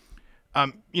season.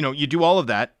 You do all of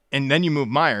that, and then you move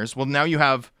Myers. Well, now you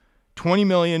have $20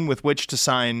 million with which to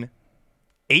sign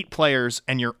 8 players,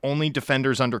 and your only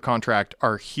defenders under contract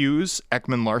are Hughes,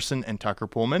 Ekman Larson, and Tucker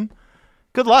Pullman.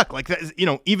 Good luck. Like that,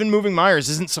 even moving Myers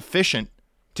isn't sufficient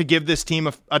to give this team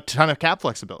a ton of cap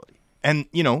flexibility. And,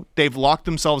 they've locked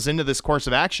themselves into this course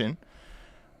of action,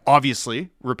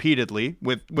 obviously, repeatedly,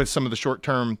 with some of the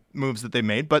short-term moves that they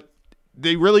made. But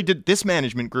they really did, this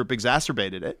management group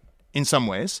exacerbated it in some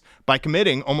ways by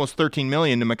committing almost $13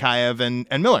 million to Mikheyev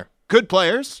and Miller. Good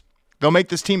players. They'll make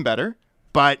this team better.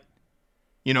 But,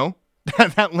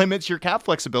 that limits your cap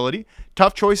flexibility.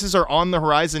 Tough choices are on the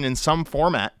horizon in some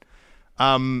format.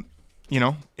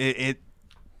 It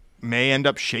may end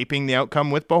up shaping the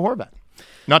outcome with Bo Horvat.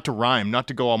 Not to rhyme, not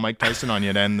to go all Mike Tyson on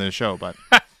you to end the show, but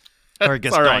or I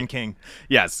guess Don right. King.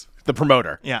 Yes, the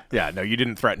promoter. Yeah. No, you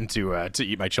didn't threaten to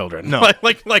eat my children. No,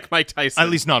 like Mike Tyson. At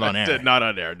least not on air. Not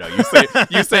on air. No, you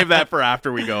save that for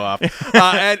after we go off.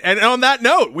 And on that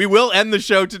note, we will end the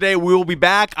show today. We will be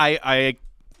back. I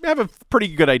have a pretty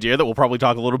good idea that we'll probably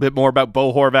talk a little bit more about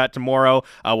Bo Horvat tomorrow.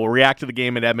 We'll react to the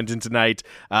game in Edmonton tonight.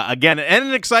 Again, and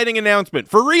an exciting announcement.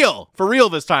 For real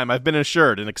this time, I've been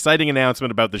assured. An exciting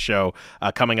announcement about the show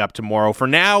coming up tomorrow. For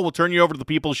now, we'll turn you over to the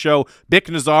People's Show.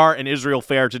 Bick Nazar and Israel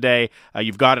Fair today.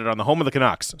 You've got it on the home of the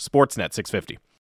Canucks, Sportsnet 650.